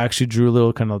 I actually drew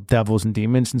little kind of devils and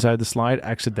demons inside the slide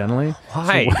accidentally.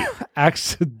 Why?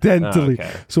 Accidentally.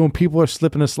 Okay. So when people are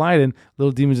slipping a slide in,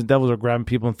 little demons and devils are grabbing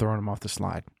people and throwing them off the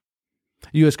slide.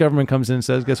 U.S. government comes in and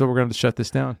says, guess what? We're going to shut this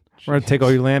down. We're going to take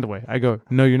all your land away. I go,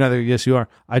 no, you're not there. Yes, you are.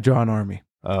 I draw an army.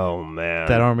 Oh, man.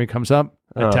 That army comes up,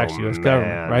 attacks the U.S.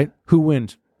 government, right? Who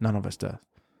wins? None of us does.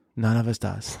 None of us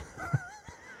does.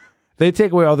 They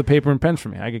take away all the paper and pens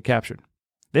from me. I get captured.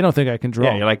 They don't think I can draw.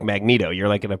 Yeah, you're like Magneto. You're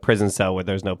like in a prison cell where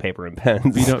there's no paper and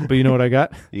pens. But you know what I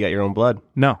got? You got your own blood.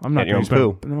 No, I'm not going to use I'm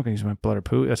not going to use my blood or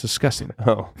poo. That's disgusting.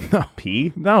 Oh. No.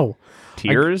 Pee? No.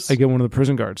 Tears? I get one of the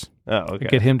prison guards. Oh, okay. I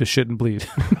get him to shit and bleed.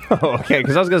 Oh, okay.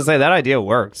 Because I was going to say that idea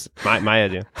works. My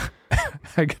idea.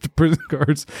 I get the prison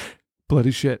guards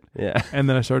bloody shit. Yeah. And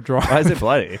then I start drawing. Why is it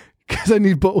bloody? Because I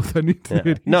need both. I need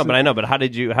the No, but I know. But how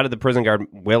did the prison guard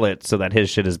will it so that his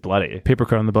shit is bloody? Paper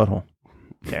cut on the butthole.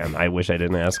 Damn, I wish I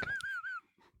didn't ask.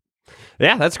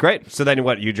 Yeah, that's great. So then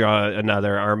what? You draw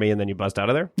another army and then you bust out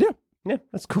of there? Yeah. Yeah,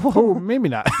 that's cool. Oh, maybe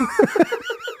not.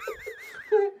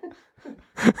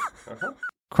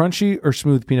 Crunchy or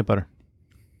smooth peanut butter?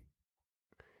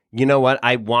 You know what?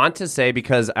 I want to say,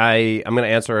 because I'm going to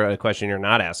answer a question you're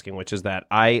not asking, which is that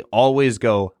I always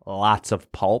go lots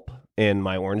of pulp in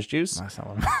my orange juice. That's not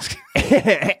what I'm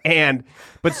asking.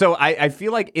 But so I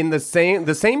feel like in the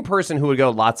same person who would go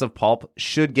lots of pulp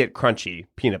should get crunchy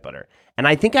peanut butter. And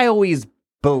I think I always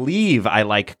believe I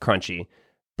like crunchy,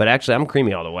 but actually I'm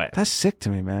creamy all the way. That's sick to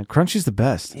me, man. Crunchy's the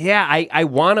best. Yeah, I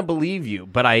want to believe you,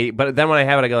 but then when I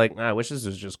have it, I go like, I wish this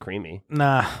was just creamy.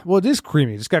 Nah, well, it is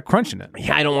creamy. It's got crunch in it.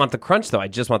 Yeah, I don't want the crunch though. I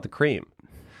just want the cream.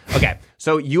 Okay,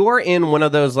 so you're in one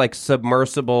of those like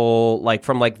submersible, like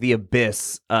from like the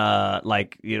abyss,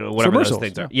 like whatever those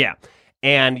things are. Yeah.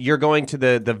 And you're going to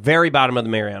the very bottom of the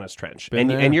Marianas Trench,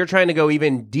 and you're trying to go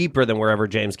even deeper than wherever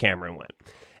James Cameron went.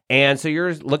 And so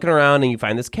you're looking around and you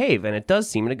find this cave, and it does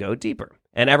seem to go deeper.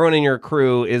 And everyone in your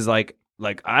crew is like,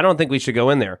 I don't think we should go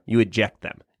in there. You eject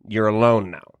them. You're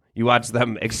alone now. You watch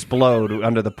them explode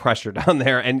under the pressure down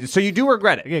there, and so you do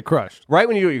regret it. I get crushed. Right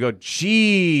when you do it, you go,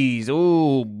 geez,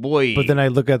 oh boy. But then I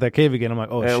look at that cave again, I'm like,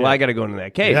 oh, shit. Well, I got to go into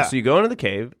that cave. Yeah. So you go into the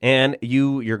cave, and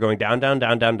you're going down, down,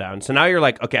 down, down, down. So now you're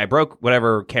like, okay, I broke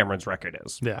whatever Cameron's record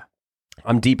is. Yeah.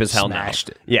 I'm deep as hell Smashed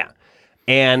now. it. Yeah.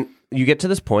 And you get to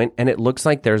this point, and it looks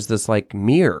like there's this like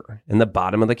mirror in the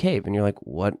bottom of the cave, and you're like,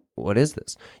 what is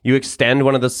this? You extend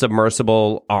one of the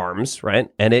submersible arms, right?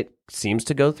 And it seems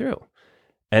to go through.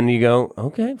 And you go,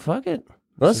 okay, fuck it.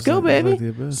 Let's go,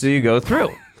 baby. So you go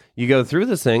through. You go through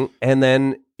this thing, and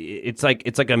then it's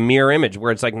like a mirror image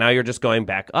where it's like now you're just going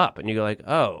back up, and you go like,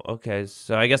 oh, okay.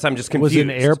 So I guess I'm just confused. Was it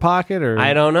an air pocket or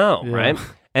I don't know, right?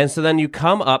 And so then you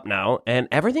come up now, and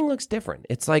everything looks different.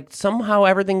 It's like somehow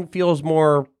everything feels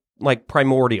more like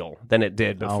primordial than it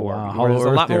did before. Oh, wow. There's a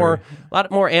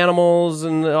lot more animals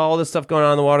and all this stuff going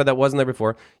on in the water that wasn't there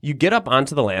before. You get up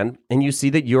onto the land and you see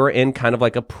that you're in kind of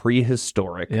like a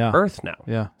prehistoric Earth now.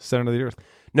 Yeah, center of the Earth.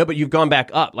 No, but you've gone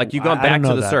back up. Like you've gone back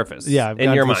to the surface. Yeah, I've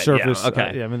in your mind. Surface. Yeah,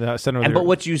 okay. I'm in the center of the Earth. But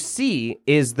what you see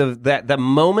is the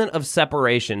moment of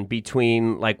separation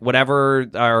between like whatever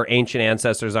our ancient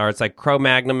ancestors are. It's like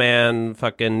Cro-Magnon man,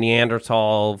 fucking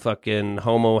Neanderthal, fucking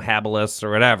Homo habilis or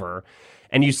whatever.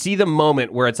 And you see the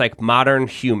moment where it's like modern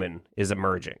human is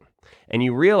emerging. And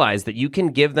you realize that you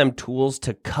can give them tools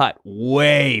to cut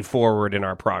way forward in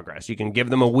our progress. You can give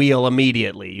them a wheel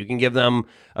immediately. You can give them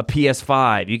a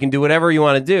PS5. You can do whatever you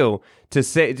want to do to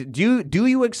say, do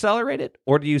you accelerate it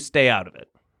or do you stay out of it?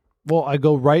 Well, I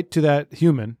go right to that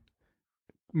human,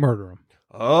 murder him.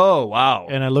 Oh, wow.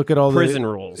 And I look at all prison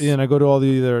rules. And I go to all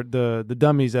the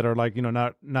dummies that are like,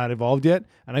 not evolved yet.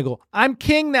 And I go, I'm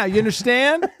king now. You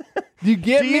understand? Do you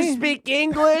get me? Do you speak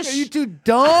English? Are you too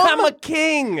dumb? I'm a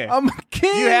king. I'm a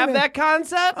king. You have that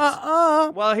concept?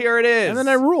 Well, here it is. And then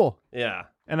I rule. Yeah.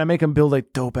 And I make them build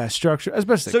like dope-ass structure. As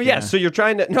best so, so you're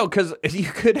trying to... No, because you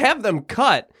could have them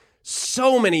cut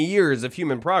so many years of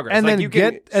human progress. And like then you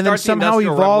can and then somehow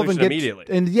evolve and get immediately.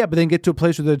 But then get to a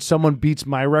place where someone beats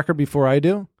my record before I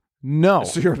do. No.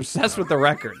 So you're obsessed with the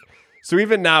record. So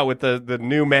even now with the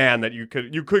new man that you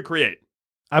could create.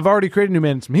 I've already created a new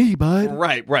man. It's me, bud.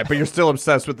 Right. But you're still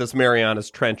obsessed with this Marianas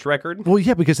Trench record. Well,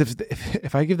 yeah, because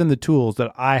if I give them the tools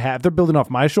that I have, they're building off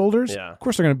my shoulders. Yeah. Of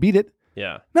course, they're going to beat it.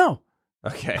 Yeah. No.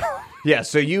 Okay. Yeah.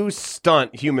 So you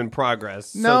stunt human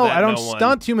progress. No, I don't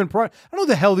stunt human progress. I don't know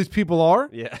who the hell these people are.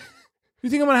 Yeah. You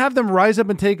think I'm going to have them rise up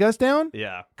and take us down?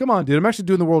 Yeah. Come on, dude. I'm actually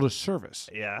doing the world a service.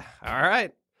 Yeah. All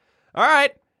right.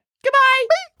 Goodbye.